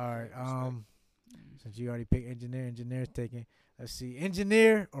that. All right. Since you already picked engineer's taken. Let's see,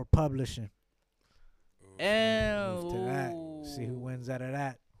 engineer or publishing. Move to that. See who wins out of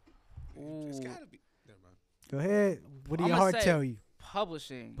that. It's Ooh. gotta be. Never mind. Go ahead. What do your I'ma heart say tell you?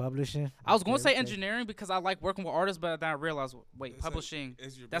 Publishing. Publishing. I was gonna Okay, say okay. engineering because I like working with artists, but then I realized, wait, It's publishing.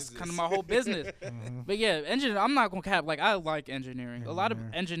 It's your That's business. kind of my whole business. Mhm. But yeah, engineer. I'm not gonna cap. Like I like engineering. A lot of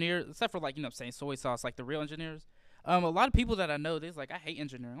Engineering. engineers, except for like I'm saying soy sauce, like the real engineers. A lot of people that I know, they's like I hate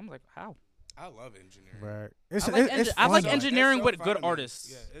engineering. I'm like, how? I love engineering. Right. It's I like, it's I like fun, though. engineering It's so with fun good to me.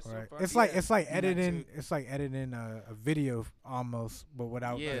 artists. Yeah, it's so Right. fun. It's like Yeah. it's like that editing. too. It's like editing a video almost, but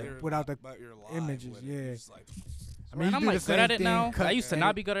without Yeah. But the you're live images, with it. yeah. It's like, I Man, you I'm do the like good same at it thing, now. cut, I used to edit.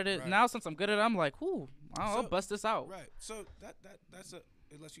 not be good at it. Right. Now since I'm good at it, I'm like, whoo, I'll So- bust this out. right. So that's a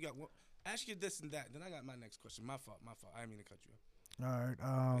unless you got one. Ask you this and that. Then I got my next question. My fault. I didn't mean to cut you off.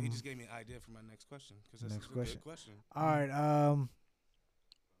 All right. He just gave me an idea for my next question because that's Next a question. good question. All right.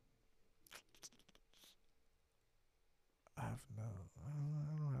 I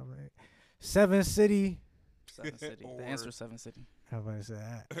don't have any. Seven City. Seven City. Or- The answer Seven City. How about I say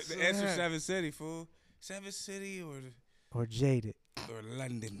that? The answer Seven City, fool. Seven City Or Jaded. or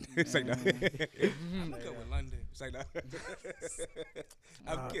London. It's like no. I'm gonna go with London. It's like no.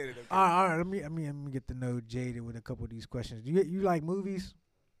 I'm kidding. All right. Let me get to know Jaded with a couple of these questions. You like movies?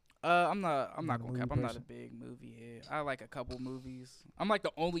 I'm not Not a gonna movie cap. I'm not a person? big movie head. I like a couple movies. I'm like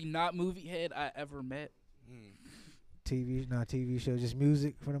the only not movie head I ever met. Mm. TV show, just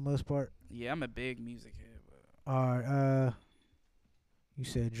music for the most part. Yeah, I'm a big music head. But All right. You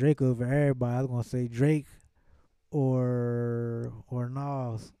said Drake over everybody. I was gonna say Drake or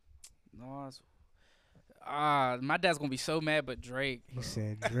Nas. no, my dad's gonna be so mad. But Drake. He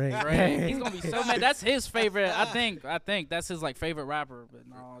said Drake. Drake. He's gonna be so mad. That's his favorite. I think that's his like favorite rapper. But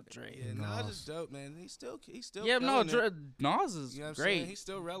no, Drake. Yeah, Nas. Nas is dope, man. He's still Yeah, no, killing it. Nas is You know what I'm great. saying? He's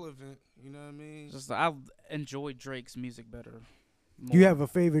still relevant. You know what I mean? Just I enjoy Drake's music better. Do you more. have a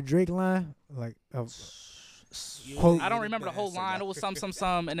favorite Drake line? Like Yeah, quote- I don't remember the whole Bastard. line. It was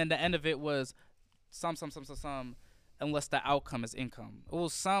some, and then the end of it was some, unless the outcome is income. It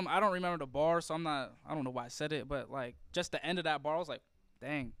was some. I don't remember the bar, so I don't know why I said it, but like just the end of that bar, I was like,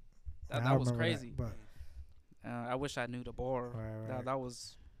 dang, I that was remember crazy. but I wish I knew the bar. right. That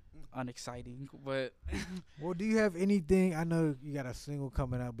was unexciting, but Well, do you have anything? I know you got a single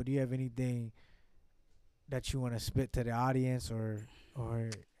coming out, but do you have anything that you want to spit to the audience, or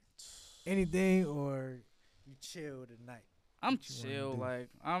anything, or you chill tonight? I'm What you wanna chill. do? Like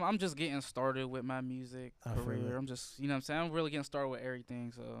I'm just getting started with my music I feel career. it. I'm just, you know what I'm saying? I'm really getting started with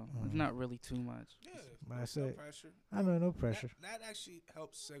everything, so it's Mhm. not really too much. Yeah, But I no said- pressure. I know, no pressure. That actually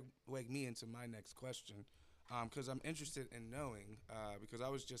helps segue me into my next question, because I'm interested in knowing, because I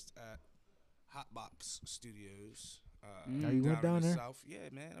was just at Hotbox Studios. Mm. Oh, you went down in the there? South. Yeah,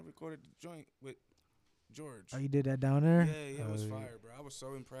 man, I recorded the joint with George. Oh, you did that down there? Yeah, it was Oh, fire, bro. I was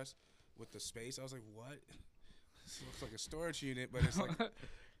so impressed with the space. I was like, what? This looks like a storage unit, but it's like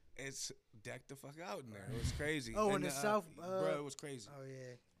it's decked the fuck out in there. It was crazy. Oh, in And, the South, bro, it was crazy. Oh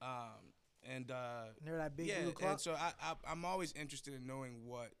yeah. And Near that big yeah, blue clock. and so I'm always interested in knowing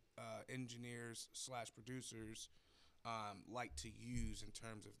what engineers / producers like to use in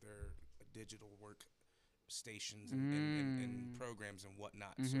terms of their digital workstations and programs and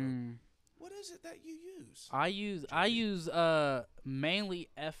whatnot. So, Mhm. what is it that you use? I use mainly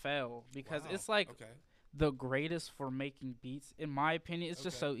FL because Wow, it's like okay, the greatest for making beats in my opinion. It's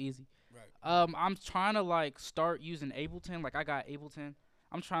just Okay. so easy. right. I'm trying to like start using Ableton. Like I got Ableton.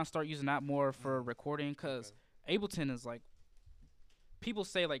 I'm trying to start using that more for recording because Ableton is like people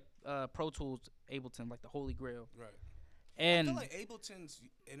say like Pro Tools Ableton like the holy grail. Right. And I feel like Ableton's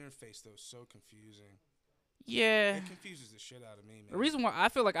interface though is so confusing. yeah, It confuses the shit out of me, man. the reason why I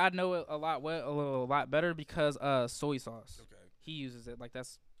feel like I know it a lot better because soy sauce. Okay. He uses it like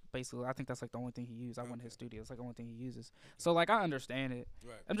that's basically I think that's like the only thing he uses. I went to his Okay. studio. It's like the only thing he uses. So like I understand it.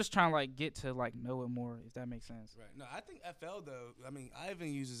 Right. I'm just trying to like get to like know it more if that makes sense. Right. No, I think FL though. I mean,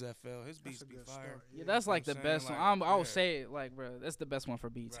 Ivan uses FL. His beats a be good fire. start, Yeah, that's like the I'm best saying, one. like, I yeah. would say it like, bro, that's the best one for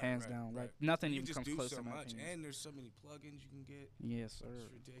beats, Right, hands right, down. right. Like nothing You even just comes do close so to my much, opinion. and there's so many plugins you can get. Yes, sir.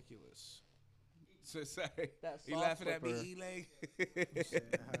 It's ridiculous. So sorry. That He soft laughing at clipper. me, E-leg?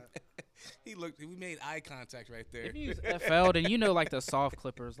 He looked. We made eye contact right there. If you use FL, then you know like the soft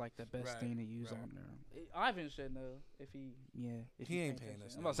clipper is like the best Right, thing to use right. on there. Ivan should know if he, if He ain't paying paying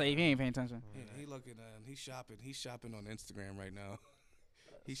us attention. I'm about to no say if he ain't paying attention. He looking. He's shopping. He's shopping on Instagram right now.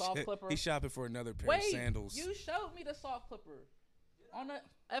 Soft clipper. He's shopping for another pair Wait, of sandals. you showed me the soft clipper on the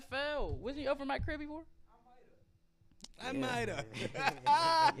FL. Was he over my crib before? I might have.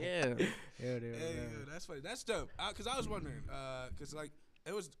 Yeah. Yeah, That's funny. That's dope. Cause I was wondering. Cause like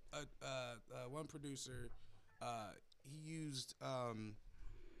it was one producer. He used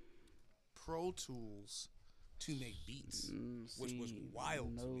Pro Tools to make beats, which was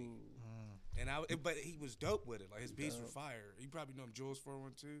wild to me. And but he was dope with it. Like his beats were fire. You probably know him, Jules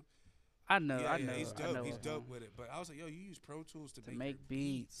 412. I know. Yeah, I know. he's I dope. know He's of dope him. with it. But I was like, yo, you use Pro Tools to To make make your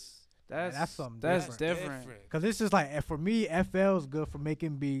beats. That's something That's different. different. Cause this is like for me, FL's good for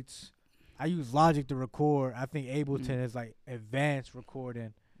making beats. I use Logic to record. I think Ableton is like advanced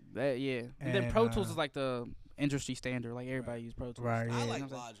recording. And then And, Pro Tools is like the industry standard. Like everybody use Pro Tools. Right. I Yeah. like You know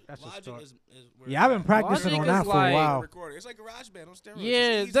what I'm Logic. That's a Logic start. is where Yeah, I've been it's at. practicing Logic on that is for a like- while. Recording. It's like GarageBand on steroids. Yeah,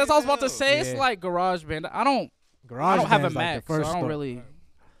 It's easy that's what I was about to as say. Yeah. It's like GarageBand. I don't Garage have a Band's like Mac, the so first I don't start. really.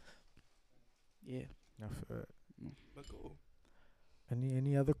 Yeah. hell. But cool.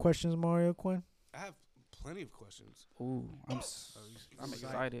 Any other questions, Mario Quinn? I have plenty of questions. Ooh, I'm Excited.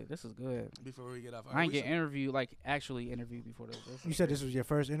 excited. This is good. Before we get off, I ain't get interviewed, like actually interviewed before this. You said this was your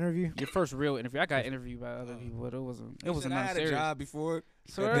first interview? Your first real interview. I got interviewed by other people, but it wasn't. It wasn't I nothing had serious. a job before.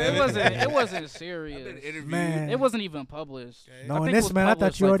 Swear, Damn it it. wasn't. It wasn't I've been serious. interviewed. Man. It wasn't even published. Okay. I Knowing think it this, was man, I thought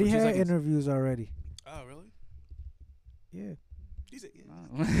published, you like, already for 2 had seconds. interviews already. Oh, really? Yeah. He said, yeah.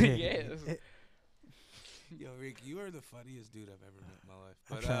 Yeah. Yo, Rick, you are the funniest dude I've ever met in my life.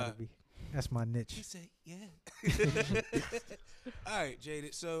 I But try to be. That's my he niche. said, yeah. All right,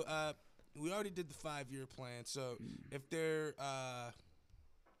 Jaded. So we already did the 5-year plan. So if they're,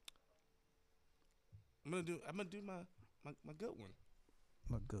 I'm gonna do my good one.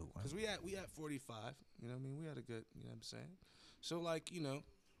 A good one. Cause we at 45. You know what I mean? We had a good. You know what I'm saying? So like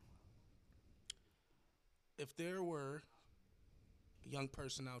if there were a young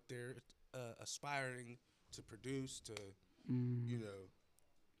person out there aspiring to produce, to you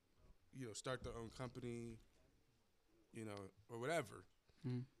know, start their own company, or whatever.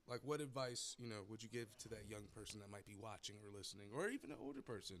 Like, what advice, would you give to that young person that might be watching or listening, or even an older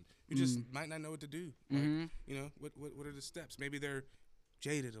person who just might not know what to do? Like, what are the steps? Maybe they're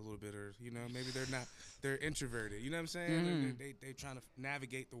jaded a little bit, or maybe they're introverted. You know what I'm saying? They trying to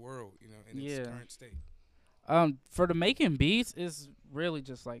navigate the world, in its current state. For the making beats, is really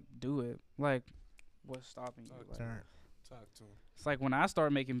just like do it. Like, what's stopping you? Like, Talk to him. it's like when I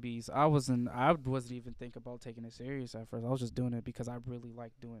started making beats, I wasn't even thinking about taking it serious at first. I was just doing it because I really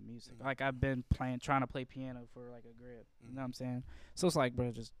like doing music. Like, I've been trying to play piano for like a grip. You know what I'm saying? So it's like,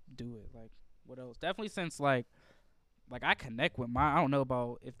 bro, just do it. Like, what else? Definitely since like I connect with I don't know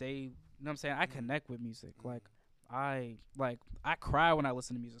about if they, you know what I'm saying? I connect with music. Like, I cry when I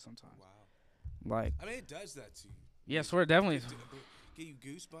listen to music sometimes. Wow. Like, I mean, it does that to you. yeah, swear definitely. Get you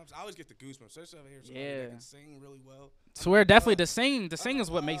goosebumps. I always get the goosebumps. Especially if I hear somebody Yeah. that can sing really well. Swear definitely the sing is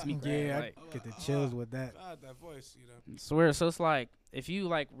what makes me cry. Yeah, Like, I get the chills with that. God, that voice, swear. So it's like if you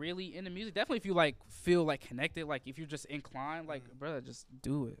like really into music, definitely if you like feel like connected, like if you're just inclined, like brother, just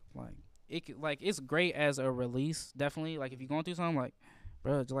do it. Like it's great as a release. Definitely, like if you're going through something, like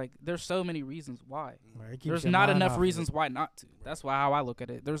bro, like there's so many reasons why. Right, it keeps There's your not mind enough off of reasons it. why not to. That's how I look at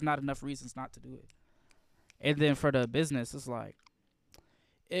it. There's not enough reasons not to do it. And then for the business, it's like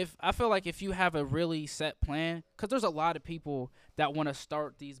I feel like if you have a really set plan, because there's a lot of people that want to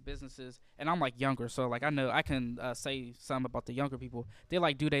start these businesses, and I'm like younger, so like I know I can say something about the younger people. They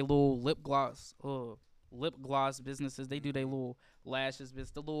like do their little lip gloss businesses. They do their little lashes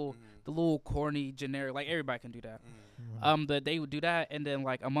business, the little corny generic. Like everybody can do that. That they would do that, and then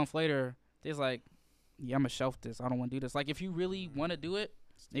like a month later, they's like, yeah, I'm gonna shelf this. I don't want to do this. Like if you really want to do it,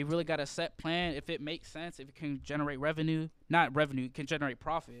 they really got a set plan. If it makes sense, if it can generate revenue, not revenue, it can generate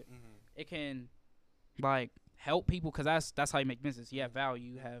profit. It can like help people, because that's how you make business. You have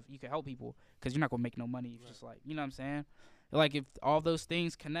value. You can help people, because you're not gonna make no money. It's just like, you know what I'm saying? Like if all those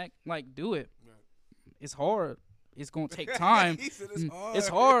things connect, like do it. It's hard. It's gonna take time. He said it's hard. It's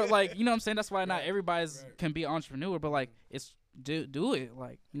hard. Like, you know what I'm saying? That's why not everybody's can be an entrepreneur, but like it's do it.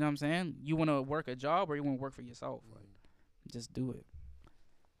 Like, you know what I'm saying? You want to work a job or you want to work for yourself? Like, just do it.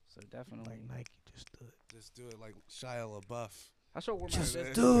 So definitely. Like Nike, just do it. Just do it like Shia LaBeouf. I sure wore my Just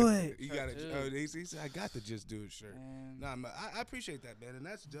just do it. You got to. do Oh, it. he said, I got the Just Do It shirt. Man. Nah, I appreciate that, man, and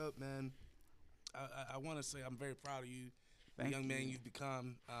that's dope, man. I want to say I'm very proud of you. the young man you've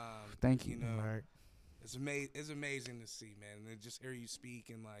become. Thank you. You know, Right. it's amazing to see, man, and then just hear you speak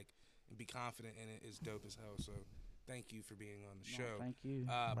and be confident in it is dope as hell. So, thank you for being on the No, show. thank you.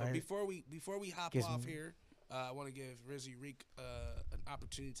 But Right. before we hop Gives off me- here, I want to give Rizzy Reek an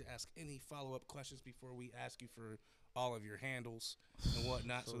opportunity to ask any follow-up questions before we ask you for all of your handles and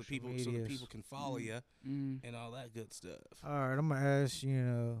whatnot, so the Social people medias. can follow you Mm. and all that good stuff. All right, I'm gonna ask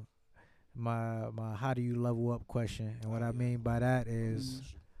my how do you level up question, and what Oh, I yeah. mean by that is,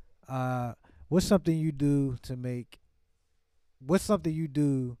 Mm. what's something you do what's something you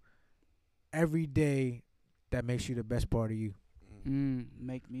do every day that makes you the best part of you?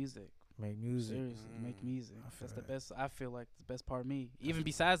 Make music. Make music. Seriously, make music. I feel That's the that. best. I feel like the best part of me. Even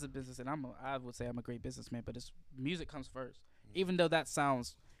besides the business, and I would say I'm a great businessman, but it's music comes first. Even though that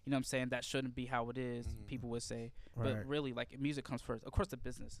sounds, you know what I'm saying, that shouldn't be how it is, people would say. Right. But really, like, music comes first. Of course, the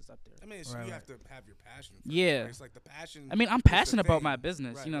business is up there. I mean, Right, you right. have to have your passion. First, Yeah. right? It's like the passion. I mean, I'm is the passionate about thing. my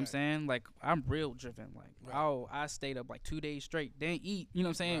business. Right, You know what I'm right. saying? Like, I'm real driven. Like, Right. I stayed up like 2 days straight, didn't eat. You know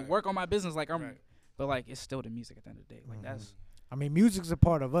what I'm saying? Right. Work on my business. Like, I'm, Right. but like, it's still the music at the end of the day. Like, Mhm. that's I mean, music's a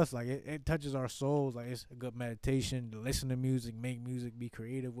part of us. Like it touches our souls. Like it's a good meditation to listen to music, make music, be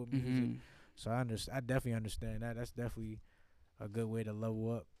creative with music. mhm. So I definitely understand that. That's definitely a good way to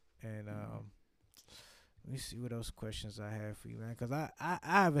level up. And let me see what else questions I have for you, man. Cause I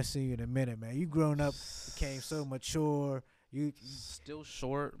haven't seen you in a minute, man. You grown up, became so mature. You still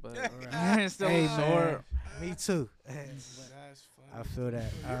short, but Alright. still Hey, short. man. Me too. That's funny. I feel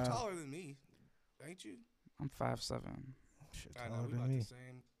that. You're taller than me, ain't you? I'm 5'7". Shit, I know taller we than about me. the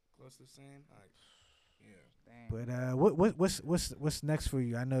same, close to the same height. Yeah. Dang. But what's next for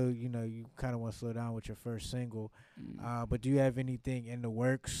you? I know you kind of want to slow down with your first single, but do you have anything in the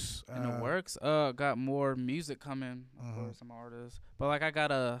works? In the works, got more music coming, of Mhm. course, some artists. But like, I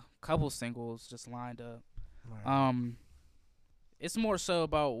got a couple singles just lined up. Right. It's more so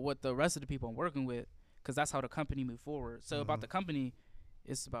about what the rest of the people I'm working with, because that's how the company move forward. So about Mhm. the company,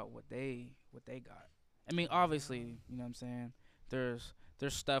 it's about what they got. I mean, obviously, you know what I'm saying. There's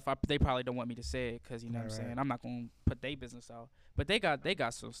stuff they probably don't want me to say it, because you know what I'm Right, saying. right. I'm not gonna put their business out, but they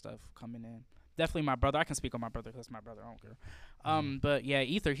got some stuff coming in. Definitely my brother. I can speak on my brother because my brother. I don't care. But yeah,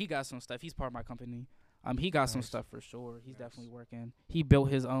 Ether, he got some stuff. He's part of my company. He got some Nice. stuff for sure. He's Nice. definitely working. He built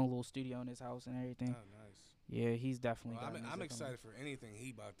his own little studio in his house and everything. Oh, nice. Yeah, he's definitely. Well, got I'm music excited coming. for anything he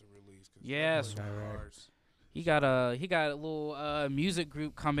about to release. Cause Yes. that boy's Right, right. hard. He got a little music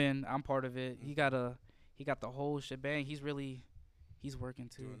group coming. I'm part of it. He got the whole shebang. He's working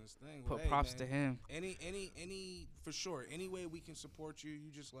too. Doing his thing. Put Well, hey, props man, to him. Any for sure. Any way we can support you, you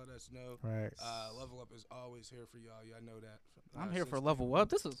just let us know. Right. Level Up is always here for y'all. Y'all know that. I'm here for since level day one. up.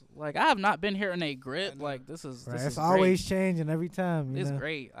 This is like, I have not been here in a I grip. know. Like this is Right. this It's is always changing every time. great. You It's know?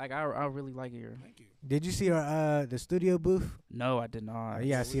 great. Like I really like it here. Thank you. Did you see our the studio booth? No, I did not.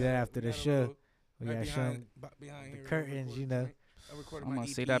 Yeah, I So see we that got- after we the got a show. little- We right got shown. behind the here, curtains, you know. I recorded I'm my gonna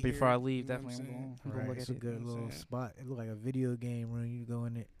see EP that before here, I leave. you know what Definitely, I'm saying? going to Right, look it's at a it. good You know what I'm little saying? spot. It look like a video game room. You go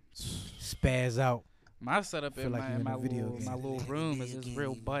in it, spaz out. My setup Feel in like you're in a my video little game. my little Like a room is video just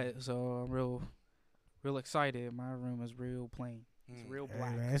real game. butt. So I'm real excited. My room is real plain. It's real Hey,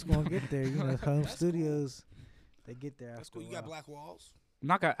 black. man, it's gonna get there. You know, home That's studios, they get there. That's after cool. a You got while. black walls?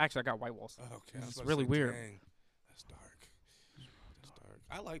 Actually, I got white walls. Oh, okay. I was It's about to really say, weird. Dang, that's dark. That's dark.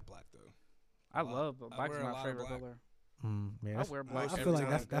 I like black though. I Well, love I black. wear is a my lot of favorite black. color. Yeah, I that's, wear Most black. of I the feel like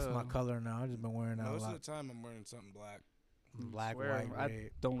time that's my go. color now. I've just been wearing that a Most of lot. the time, I'm wearing something black. Black, Swear, white, I red.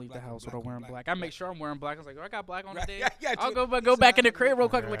 don't leave Black the on house black without on wearing black. black. I make sure I'm wearing black. I was like, oh, I got black on Right, today. yeah, yeah, I'll dude, go back in the exactly. crib real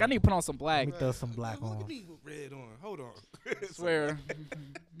quick. Like, I Right. need to put on some black. Let me throw some black Look on. at me with red on. Hold on. Swear.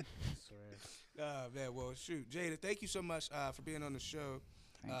 Man, well, shoot, Jada, thank you so much for being on the show.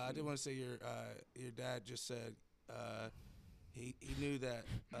 Thank I did you. want to say your dad just said he knew that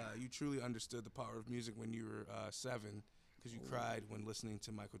you truly understood the power of music when you were 7 because you cried when listening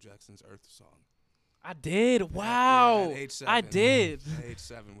to Michael Jackson's Earth song. I did. Wow. At age 7. I did. At age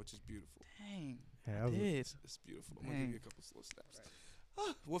 7, which is beautiful. Dang. Yeah, I that was- did. It's beautiful. I'm gonna give Dang. you a couple slow snaps.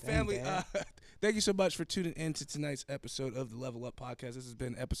 Well, Dang, family, Dad. thank you so much for tuning in to tonight's episode of the Level Up Podcast. This has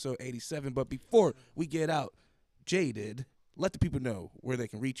been episode 87. But before we get out, Jaded, let the people know where they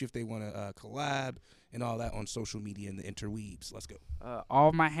can reach you if they want to collab and all that on social media and the interweaves. Let's go.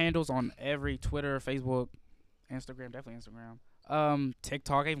 All my handles on every Twitter, Facebook, Instagram, definitely Instagram.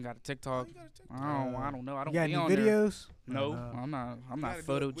 TikTok. I even got a TikTok. You gotta take- I don't know. I You don't got be any on there. videos? No, No. I'm not. I'm we not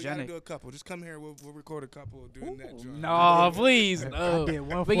gotta do it- We gotta photogenic. do a couple. Just come here. We'll record a couple doing that joint. No, please, I no. did one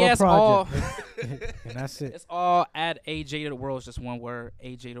But for yeah, a it's all project, and that's it. it's all at A Jaded World. It's just one word,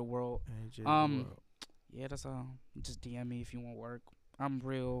 A Jaded World. AJ Um, World. Yeah, that's all. Just DM me if you want work. I'm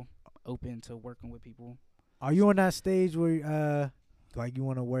real open to working with people. Are you on that stage where like you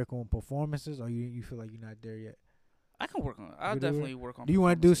want to work on performances, or you feel like you're not there yet? I can work on. I'll You do it? definitely work on. Do you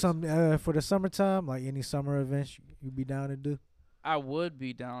want to do performances. something for the summertime, like any summer events you be down to do? I would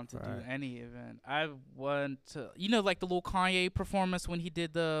be down to do Right. any event. I want to, like the little Kanye performance when he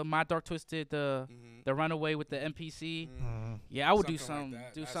did the My Dark Twisted, the Runaway with the MPC. Yeah, I would do Something some like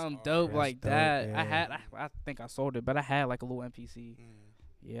that. do That's something hard. dope That's like dope, that. yeah. I think I sold it, but I had like a little MPC.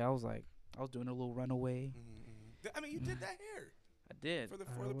 Yeah, I was doing a little Runaway. I mean, you did that here I did. for the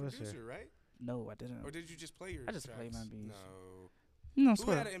was producer, right? No, I didn't. Or did you just play your? I just played tracks? my beats. No. No, I Who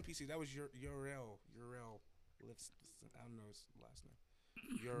swear. had an MPC? That was your Urel. I don't know his last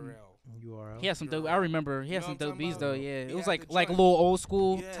name. Urel. URL. He had some dope. You're I right. remember he You had know some what I'm dope talking beats about? though. Yeah, He it was had like the a joint. little old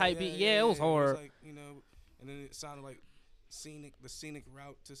school type beat. Yeah, it was hard. Like, and then it sounded like the scenic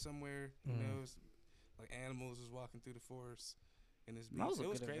route to somewhere. You know, it was like animals was walking through the forest. And his That beats. was a It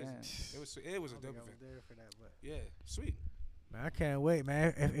was good crazy. event. It was a I don't dope think I was event. there for that, but Yeah, sweet. man, I can't wait,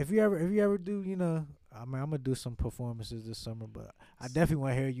 man. If you ever do, I mean, I'm gonna do some performances this summer, but I definitely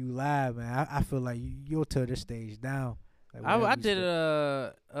want to hear you live, man. I feel like you'll tear the stage down. Like, I whatever you did spit.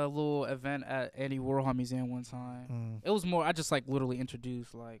 a little event at Andy Warhol Museum one time. It was more. I just like literally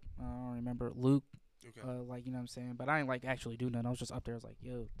introduced like I don't remember Luke. Okay. Like you know what I'm saying, but I ain't like actually do nothing. I was just up there. I was like,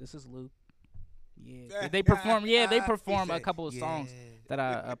 yo, this is Luke. Yeah, they perform. Yeah, they perform He a said, couple of songs that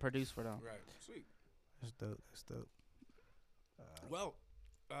I produced for them. Right. Sweet. That's dope. Well,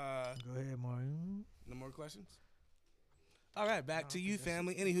 Go ahead, Mario. no more questions? All right, back to you,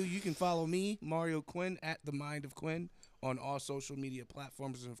 family. Anywho, you can follow me, Mario Quinn, at The Mind of Quinn on all social media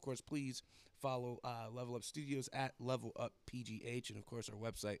platforms. And, of course, please follow Level Up Studios at Level Up PGH. And, of course, our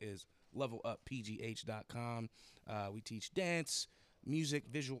website is leveluppgh.com. We teach dance, music,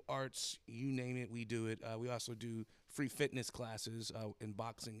 visual arts, you name it, we do it. We also do free fitness classes in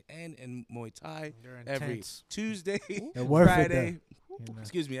boxing and in Muay Thai They're every intense. Tuesday, They're worth it, Friday. though.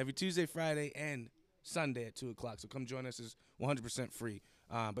 Excuse me, every Tuesday, Friday, and Sunday at 2 o'clock. So come join us. It's 100% free.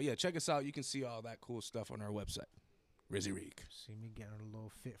 But yeah, check us out. You can see all that cool stuff on our website. Rizzy Reek. See me getting a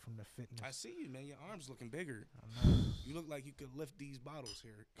little fit from the fitness. I see you, man. Your arms looking bigger. I know. You look like you could lift these bottles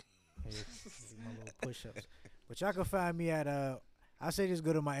here. Hey, my little push-ups. But y'all can find me at I say just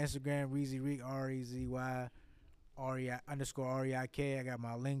go to my Instagram, Reezy Reek, REZY _REIK. I got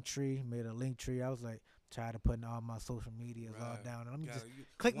my link tree, made a link tree. I was like tired of putting all my social medias all Right. down. Let me just You-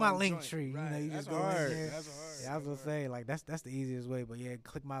 click my one link joint. tree. Right. You know, you That's just go hard. in there. That's hard. Yeah, I was gonna say like that's the easiest way. But yeah,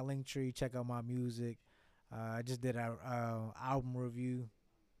 click my link tree. Check out my music. I just did a album review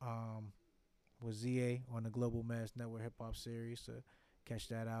with ZA on the Global Mass Network Hip Hop Series. So catch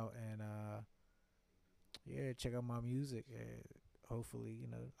that out and yeah, check out my music. Hopefully,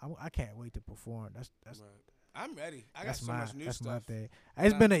 I can't wait to perform. That's Right. I'm ready. I got that's so much new that's my stuff. thing.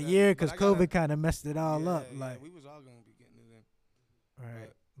 It's been a But year because I gotta- COVID kind of messed it all up. Yeah, Like we was all gonna be getting it in. right.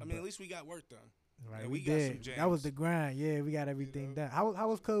 But, I mean, at least we got work done. Right, Yeah, we we got some did. That was jams. the grind. Yeah, we got everything done. How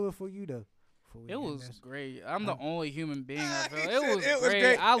was COVID for you though? Before we It end was this? great. I'm the only human being I He felt. said It was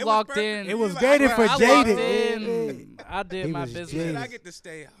great. I It was logged perfect. in. It was Like, gated I- for I logged Jaded. in. I did He my was He business. said, Jaded. I get to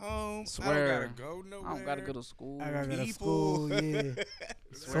stay home. Swear. I don't gotta go nowhere. I don't gotta go to school. I gotta go to People. school. Yeah,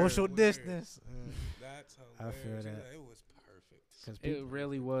 Swear. social distance. That's I hilarious. feel He's that. like, it was perfect. 'Cause It people,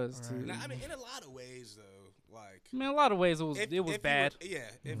 really was too. Right. Now, I mean, in a lot of ways, though, like I mean, a lot of ways it was if it was you bad. were-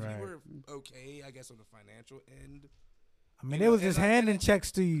 if Right. you were okay, I guess on the financial end, I mean, you they know, was and just like- handing and-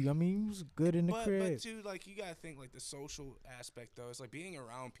 checks to you. I mean, you was good in the but crib. too, like you gotta think like the social aspect though. It's like being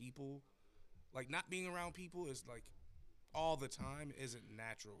around people, like not being around people is like all the time isn't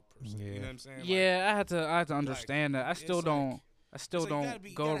natural per se. You Yeah. know what I'm saying? Like, Yeah, I had to understand that. I it's still like- don't. I it's still like you don't gotta be-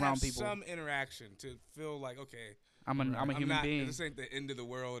 you go gotta around have people. Some interaction to feel like okay, I'm a I'm human not, being. This ain't the end of the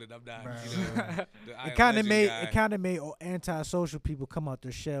world, and I'm not. Right, You know, right. the I It Am kind of Legend made guy. it kind of made antisocial people come out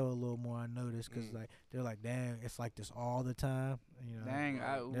their shell a little more. I noticed because Mm. like they're like, damn, it's like this all the time. You know, Dang,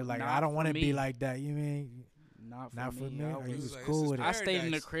 they're like, not I don't for want to be me. like that. You mean? Not for Not for me. me. I Or you was- was like, cool this with is it. I stayed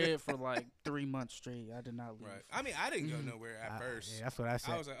in the paradise. crib for like 3 months straight. I did not leave. Right. I mean, I didn't go nowhere at first. Yeah, that's what I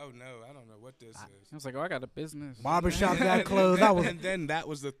said. I was like, oh no, I don't know what this is. I was like, oh, I got a business. Barbershop And got then- closed. I was and then that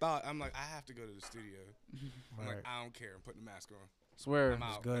was the thought. I'm like, I have to go to the studio. I'm right. like, I don't care. I'm putting the mask on. Swear. I'm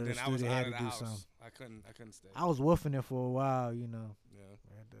out. go to And the then I was studio, out had of to the do house. something. I couldn't stay. I was woofing it for a while. You know,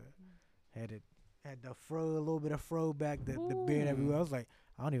 Yeah. had the fro, a little bit of fro back, the beard everywhere. I was like,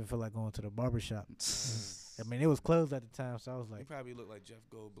 I don't even feel like going to the barbershop. I mean, it was closed at the time, so I was You like, probably look like Jeff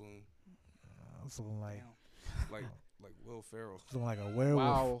Goldblum, I was looking like like Will Ferrell. looking like a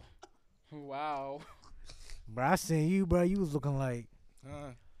werewolf. Wow. Wow. Bro, I seen you, bro. You was looking like,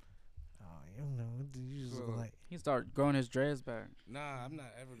 Huh? oh, you know, you was looking like He started growing his dreads back. Nah, I'm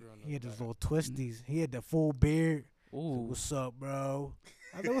not ever growing those He had those back. little twisties. He had the full beard. Ooh. What's up, bro?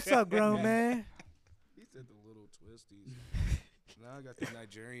 I said, what's up, grown man? He said the little twisties. Now I got the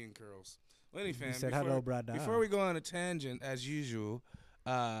Nigerian curls. Well, anyway, He fam, said, hello, brother. before we go on a tangent, as usual,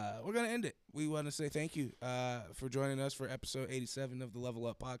 we're going to end it. We want to say thank you for joining us for episode 87 of the Level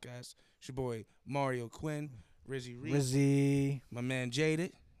Up podcast. It's your boy, Mario Quinn, Rizzy Reese, Rizzy. my man,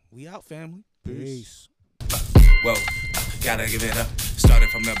 Jaded. We out, family. Peace. Whoa, gotta give it up. Started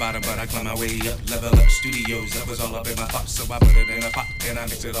from the bottom, but I climbed my way up. Level Up Studios, that was all up in my pot, so I put it in a pot and I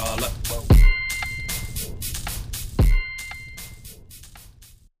mixed it all up. Whoa.